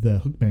the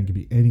Hookman could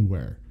be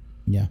anywhere.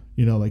 Yeah.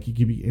 Like he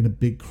could be in a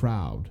big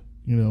crowd.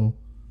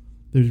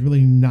 There's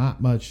really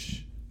not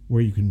much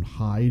where you can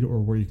hide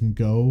or where you can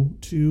go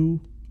to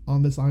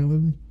on this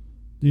island.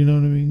 Do you know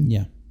what I mean?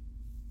 Yeah.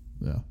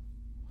 Yeah.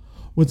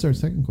 What's our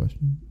second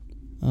question?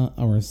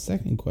 Our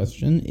second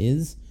question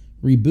is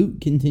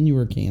reboot, continue,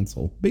 or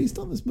cancel. Based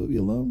on this movie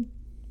alone,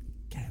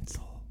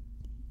 cancel.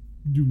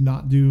 Do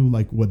not do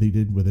like what they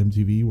did with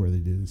MTV, where they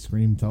did a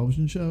Scream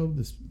television show.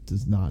 This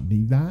does not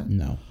need that.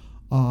 No.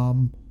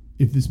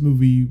 If this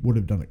movie would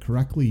have done it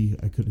correctly,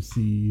 I could have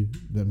seen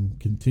them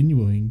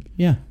continuing.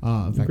 Yeah.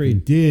 In fact,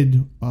 agreed. they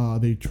did.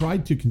 They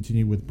tried to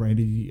continue with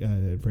Brandy,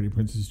 Freddie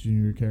Prinze's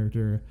Jr.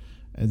 character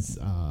as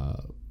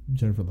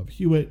Jennifer Love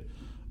Hewitt,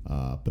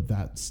 but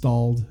that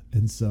stalled,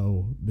 and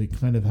so they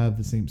kind of have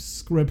the same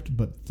script,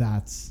 but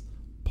that's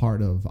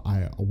part of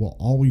I Will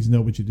Always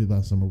Know What You Did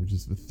Last Summer, which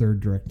is the third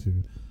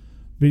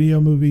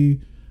direct-to-video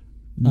movie.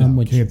 No,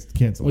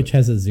 cancel which it.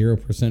 has a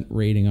 0%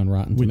 rating on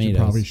Rotten Which Tomatoes. you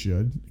probably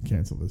should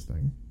cancel this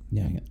thing.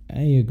 Yeah,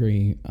 I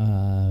agree.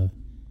 I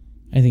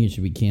think it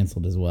should be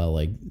canceled as well.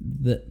 Like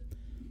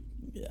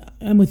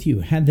I'm with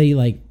you. Had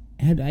I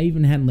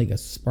even had like a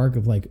spark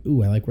of like,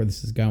 ooh, I like where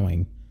this is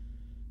going.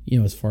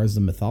 As far as the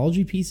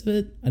mythology piece of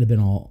it, I'd have been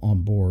all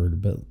on board.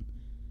 But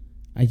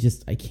I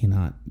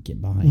cannot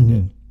get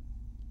behind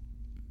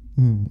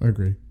it. I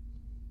agree.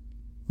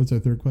 What's our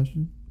third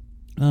question?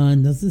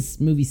 Does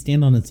this movie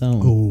stand on its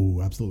own?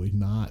 Oh, absolutely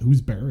not.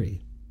 Who's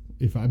Barry?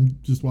 If I'm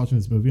just watching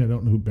this movie, I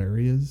don't know who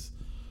Barry is.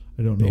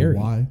 I don't know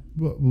why.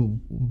 Well,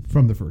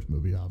 from the first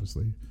movie,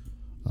 obviously.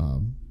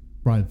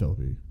 Brian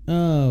Phillippe.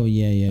 Oh,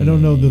 yeah. I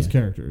don't know those yeah.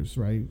 characters,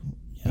 right?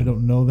 Yeah. I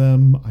don't know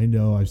them. I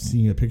know I've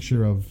seen a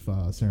picture of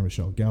Sarah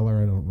Michelle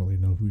Gellar. I don't really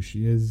know who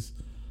she is.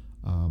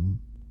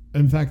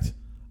 In fact,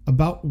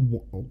 about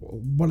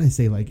what I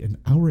say, like an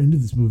hour into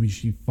this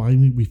movie,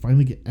 we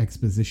finally get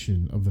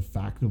exposition of the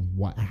fact of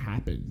what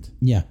happened.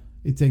 Yeah.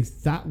 It takes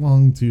that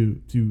long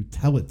to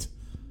tell it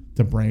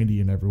to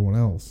Brandy and everyone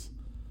else.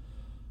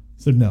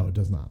 So no, it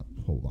does not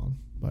hold on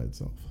by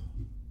itself.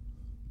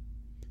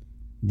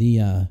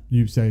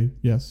 You say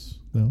yes,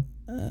 no?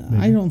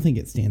 I don't think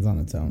it stands on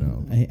its own.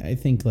 No. I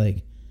think,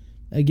 like,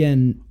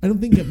 again, I don't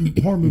think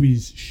that horror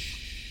movies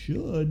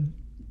should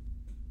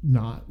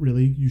not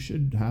really. You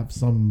should have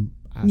some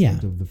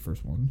aspect of the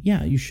first one.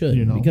 yeah, you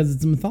should, because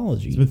it's a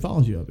mythology. It's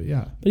mythology of it,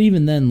 yeah. But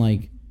even then,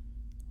 like,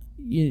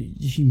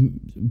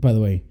 by the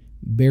way,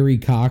 Barry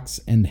Cox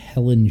and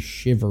Helen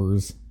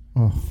Shivers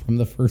from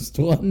the first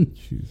one.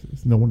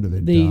 Jesus, no wonder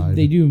they died.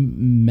 They do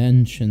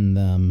mention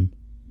them.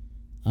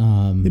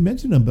 They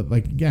mentioned them, but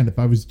like again, if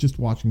I was just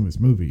watching this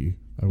movie,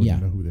 I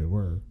wouldn't know who they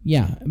were.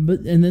 Yeah,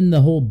 and then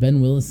the whole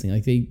Ben Willis thing,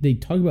 like they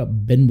talk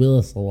about Ben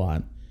Willis a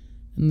lot,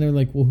 and they're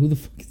like, well, who the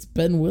fuck is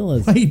Ben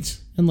Willis? Right.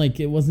 And like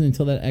it wasn't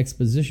until that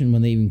exposition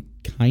when they even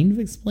kind of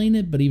explain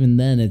it, but even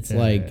then it's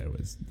like, it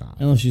was not.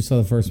 Unless you saw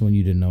the first one,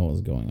 you didn't know what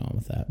was going on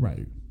with that.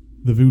 Right.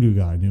 The voodoo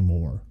guy knew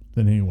more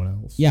than anyone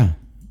else. Yeah.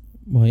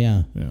 Well,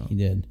 yeah. He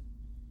did.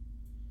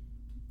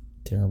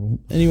 Terrible.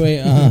 Anyway,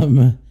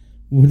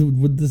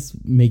 would this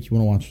make you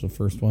want to watch the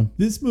first one?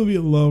 This movie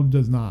alone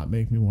does not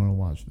make me want to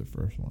watch the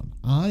first one.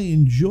 I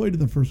enjoyed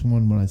the first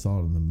one when I saw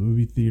it in the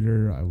movie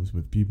theater. I was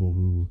with people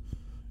who,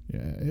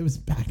 it was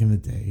back in the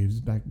day. It was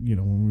back,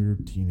 when we were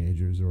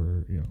teenagers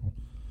or,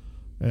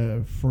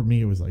 for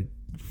me, it was like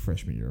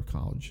freshman year of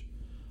college.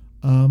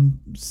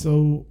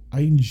 So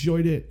I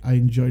enjoyed it. I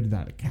enjoyed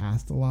that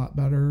cast a lot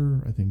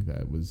better. I think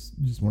that was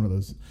just one of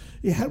those,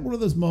 it had one of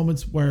those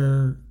moments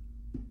where,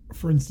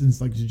 for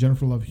instance, like the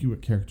Jennifer Love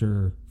Hewitt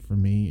character for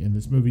me in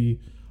this movie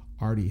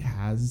already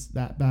has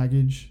that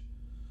baggage.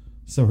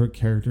 So the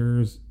character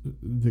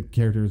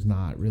is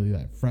not really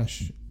that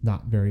fresh,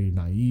 not very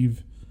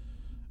naive.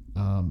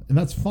 And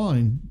that's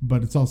fine,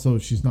 but it's also,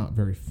 she's not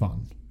very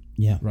fun.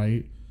 Yeah.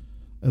 Right?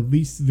 At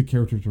least the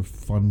characters were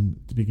fun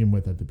to begin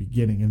with at the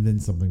beginning, and then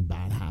something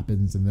bad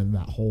happens, and then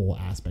that whole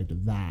aspect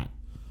of that,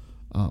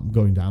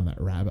 going down that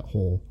rabbit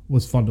hole,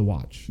 was fun to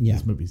watch. Yeah.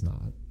 This movie's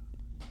not.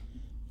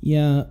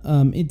 Yeah,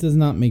 it does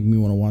not make me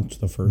want to watch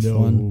the first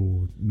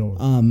one. No.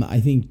 I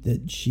think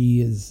that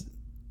she is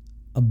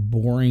a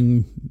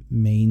boring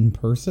main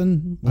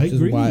person,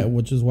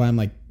 which is why I'm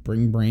like,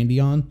 bring Brandy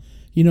on.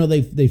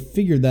 They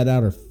figured that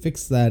out or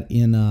fixed that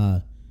in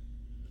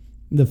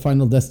the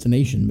Final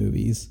Destination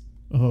movies.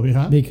 Oh,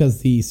 yeah?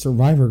 Because the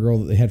survivor girl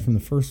that they had from the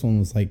first one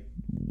was like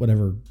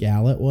whatever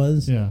gal it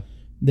was. Yeah.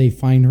 They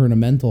find her in a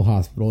mental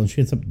hospital and she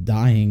ends up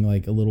dying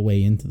like a little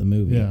way into the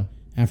movie. Yeah.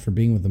 After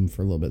being with them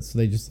for a little bit. So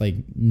they just like,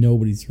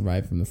 nobody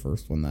survived from the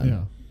first one then.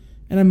 Yeah.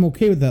 And I'm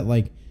okay with that.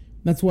 Like,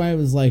 that's why I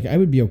was like, I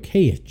would be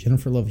okay if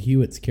Jennifer Love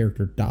Hewitt's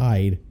character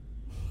died.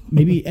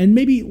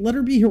 Maybe let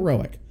her be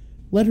heroic.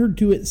 Let her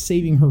do it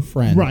saving her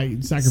friend.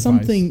 Right. Sacrifice.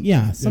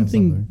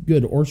 Something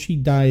good. Or she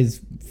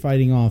dies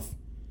fighting off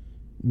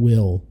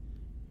Will.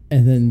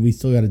 And then we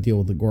still got to deal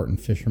with the Gorton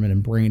fisherman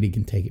and Brandy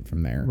can take it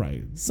from there.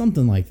 Right.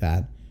 Something like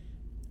that.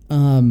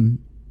 But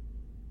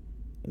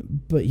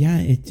yeah,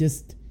 it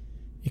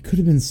could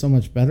have been so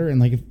much better. And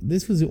like, if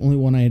this was the only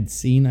one I had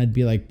seen, I'd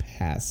be like,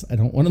 pass. I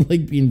don't want to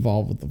like be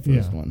involved with the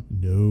first one.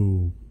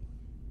 No.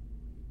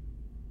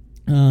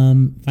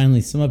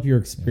 Finally, sum up your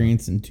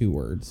experience in 2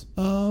 words.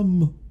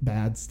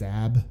 Bad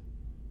stab.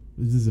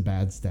 This is a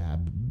bad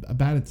stab. A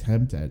bad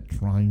attempt at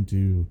trying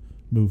to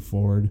move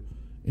forward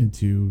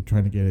into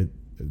trying to get it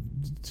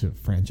to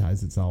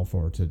franchise itself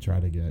or to try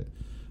to get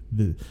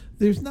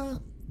there's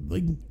not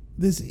like,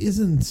 this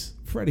isn't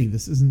Freddy,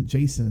 this isn't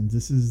Jason,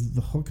 this is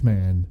the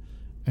Hookman,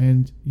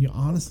 and you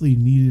honestly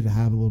needed to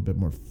have a little bit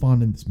more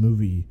fun in this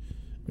movie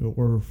in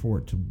order for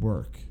it to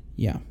work.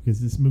 Yeah, because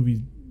this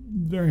movie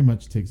very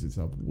much takes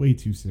itself way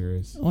too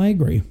serious. Oh, I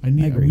agree. I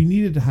agree. We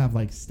needed to have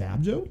like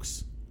stab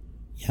jokes.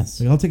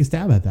 Yes, like, I'll take a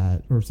stab at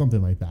that or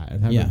something like that,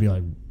 and have it be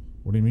like,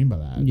 what do you mean by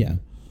that? Yeah.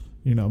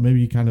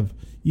 Maybe kind of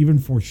even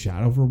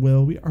foreshadow for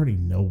Will. We already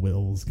know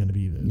Will's going to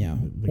be the guy.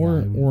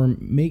 Or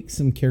make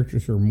some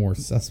characters who are more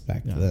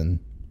suspect than...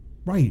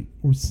 Right,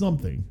 or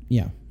something.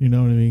 Yeah. You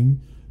know what I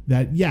mean?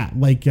 That,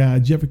 like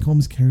Jeffrey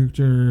Combs'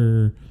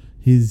 character,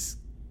 his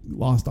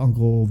lost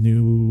uncle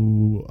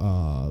knew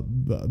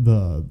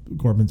the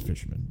Gorman's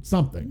fisherman.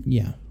 Something.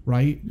 Yeah.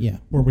 Right? Yeah.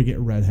 Or we get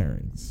red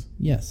herrings.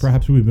 Yes.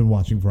 Perhaps we've been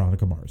watching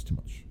Veronica Mars too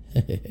much.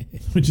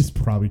 Which is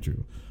probably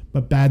true.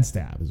 But bad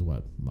stab is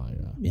what my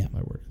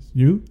word is.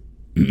 You?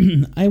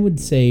 I would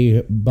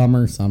say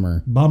bummer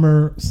summer.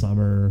 Bummer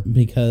summer.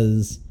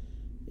 Because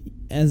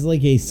as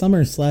like a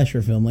summer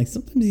slasher film, like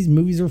sometimes these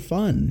movies are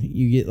fun.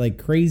 You get like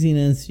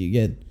craziness, you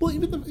get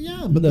even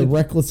the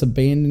reckless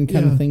abandon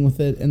kind of thing with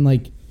it. And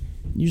like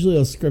usually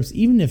those scripts,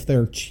 even if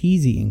they're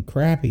cheesy and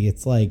crappy,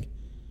 it's like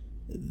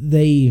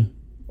they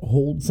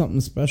hold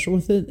something special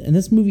with it. And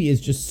this movie is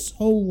just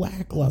so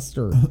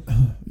lackluster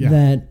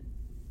that,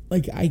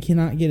 like, I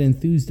cannot get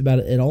enthused about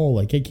it at all.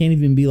 Like, I can't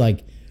even be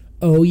like,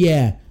 oh,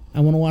 yeah, I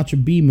want to watch a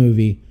B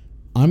movie.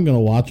 I'm going to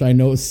watch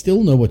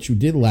Still Know What You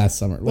Did Last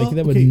Summer. Like,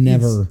 that would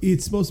never...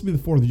 It's supposed to be the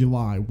 4th of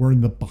July. We're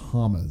in the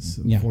Bahamas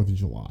the 4th of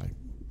July.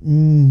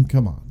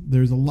 Come on.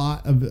 There's a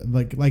lot of...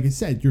 Like I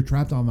said, you're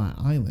trapped on that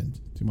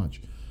island too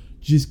much.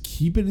 Just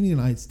keep it in the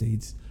United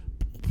States.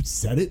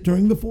 Set it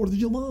during the 4th of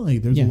July.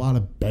 There's a lot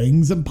of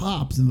bangs and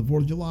pops in the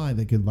 4th of July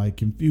that could, like,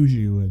 confuse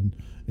you and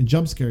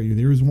jump scare you.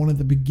 There is one at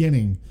the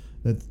beginning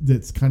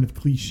that's kind of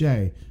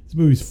cliche. This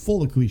movie's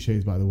full of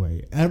cliches, by the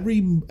way.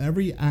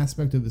 Every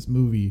aspect of this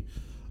movie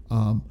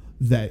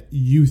that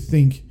you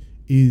think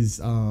is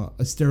a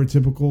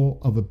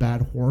stereotypical of a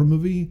bad horror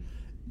movie,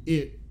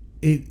 it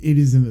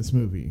is in this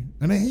movie.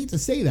 And I hate to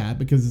say that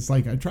because it's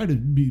like I try to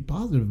be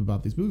positive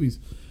about these movies,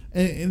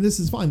 and this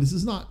is fine. This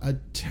is not a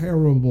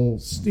terrible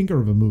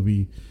stinker of a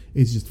movie.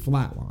 It's just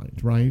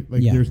flatlined, right?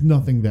 Like there's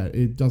nothing that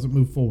it doesn't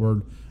move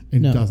forward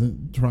and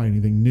doesn't try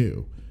anything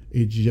new.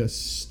 It's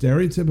just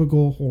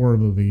stereotypical horror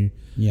movie.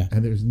 Yeah.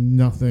 And there's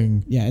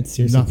nothing. Yeah, it's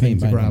seriously nothing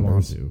to grab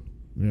numbers. onto.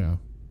 Yeah.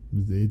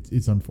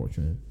 It's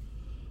unfortunate.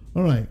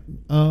 All right.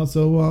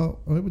 So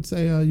I would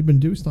say you've been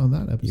deuced on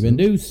that episode. You've been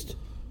deuced.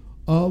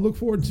 Look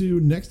forward to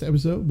next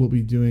episode. We'll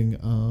be doing.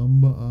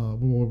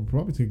 We'll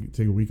probably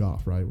take a week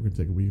off, right? We're gonna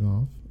take a week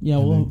off. Yeah,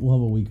 we'll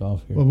have a week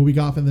off here. We'll have a week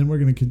off, and then we're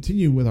gonna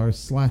continue with our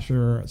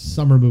slasher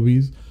summer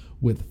movies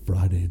with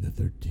Friday the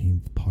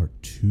 13th Part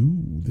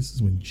 2. This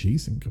is when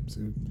Jason comes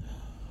in.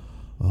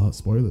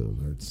 Spoiler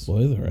alerts.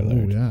 Spoiler alert.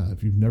 Oh yeah,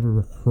 if you've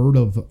never heard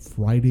of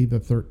Friday the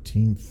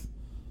 13th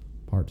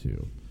Part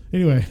 2.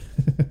 Anyway,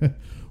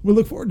 we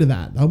look forward to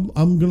that.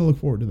 I'm gonna look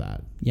forward to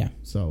that. Yeah.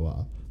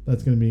 So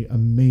that's gonna be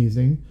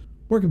amazing.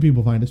 Where can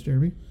people find us,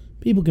 Jeremy?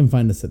 People can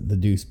find us at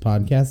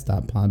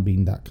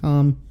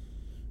thedeucepodcast.podbean.com,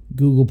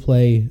 Google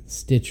Play,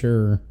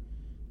 Stitcher,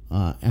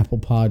 Apple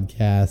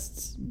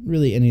Podcasts,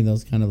 really any of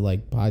those kind of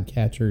like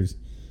podcatchers.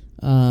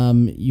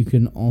 You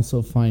can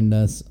also find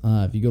us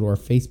if you go to our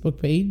Facebook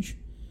page.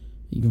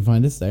 You can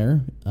find us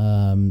there.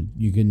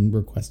 You can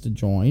request to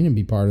join and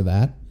be part of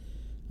that.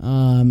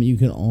 You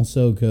can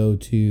also go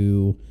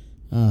to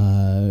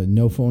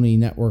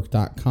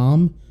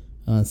nophonynetwork.com.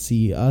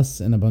 See us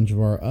and a bunch of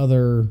our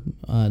other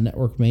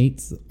network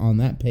mates on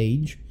that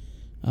page.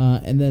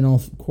 And then,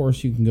 of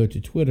course, you can go to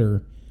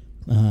Twitter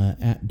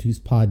at Deuce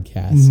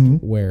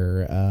Podcast,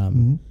 where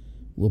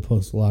we'll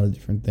post a lot of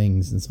different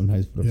things and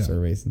sometimes put up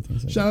surveys and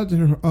things like that. Shout out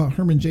to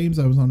Herman James.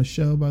 I was on a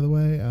show, by the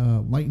way,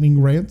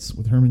 Lightning Rants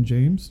with Herman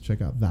James.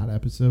 Check out that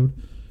episode.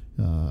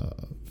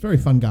 Very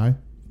fun guy.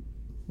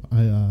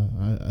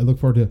 I look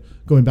forward to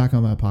going back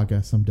on that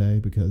podcast someday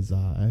because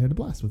I had a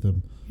blast with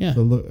him. Yeah.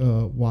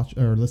 So watch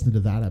or listen to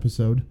that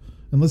episode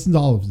and listen to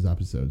all of his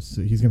episodes.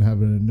 So he's going to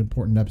have an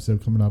important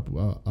episode coming up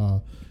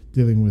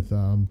dealing with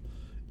a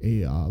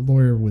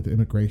lawyer with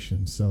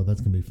immigration. So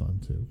that's going to be fun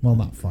too. Well,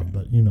 not fun,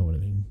 but you know what I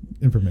mean.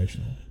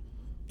 Informational.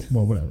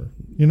 Well, whatever.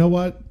 You know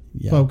what,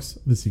 folks?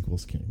 The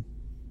sequel's king.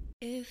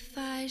 If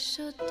I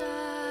should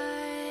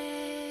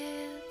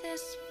die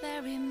this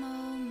very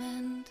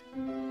moment,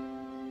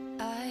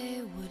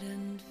 I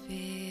wouldn't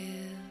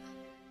fear,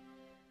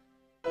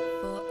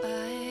 for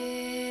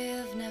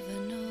I've never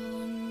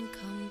known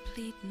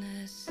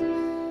completeness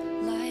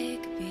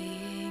like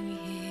being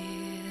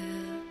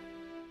here,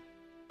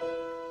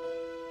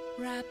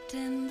 wrapped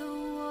in the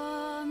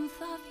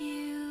warmth of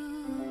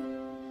you,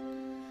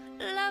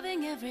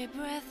 loving every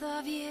breath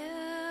of you.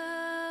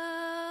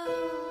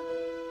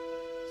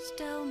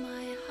 Still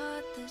my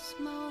heart this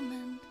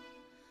moment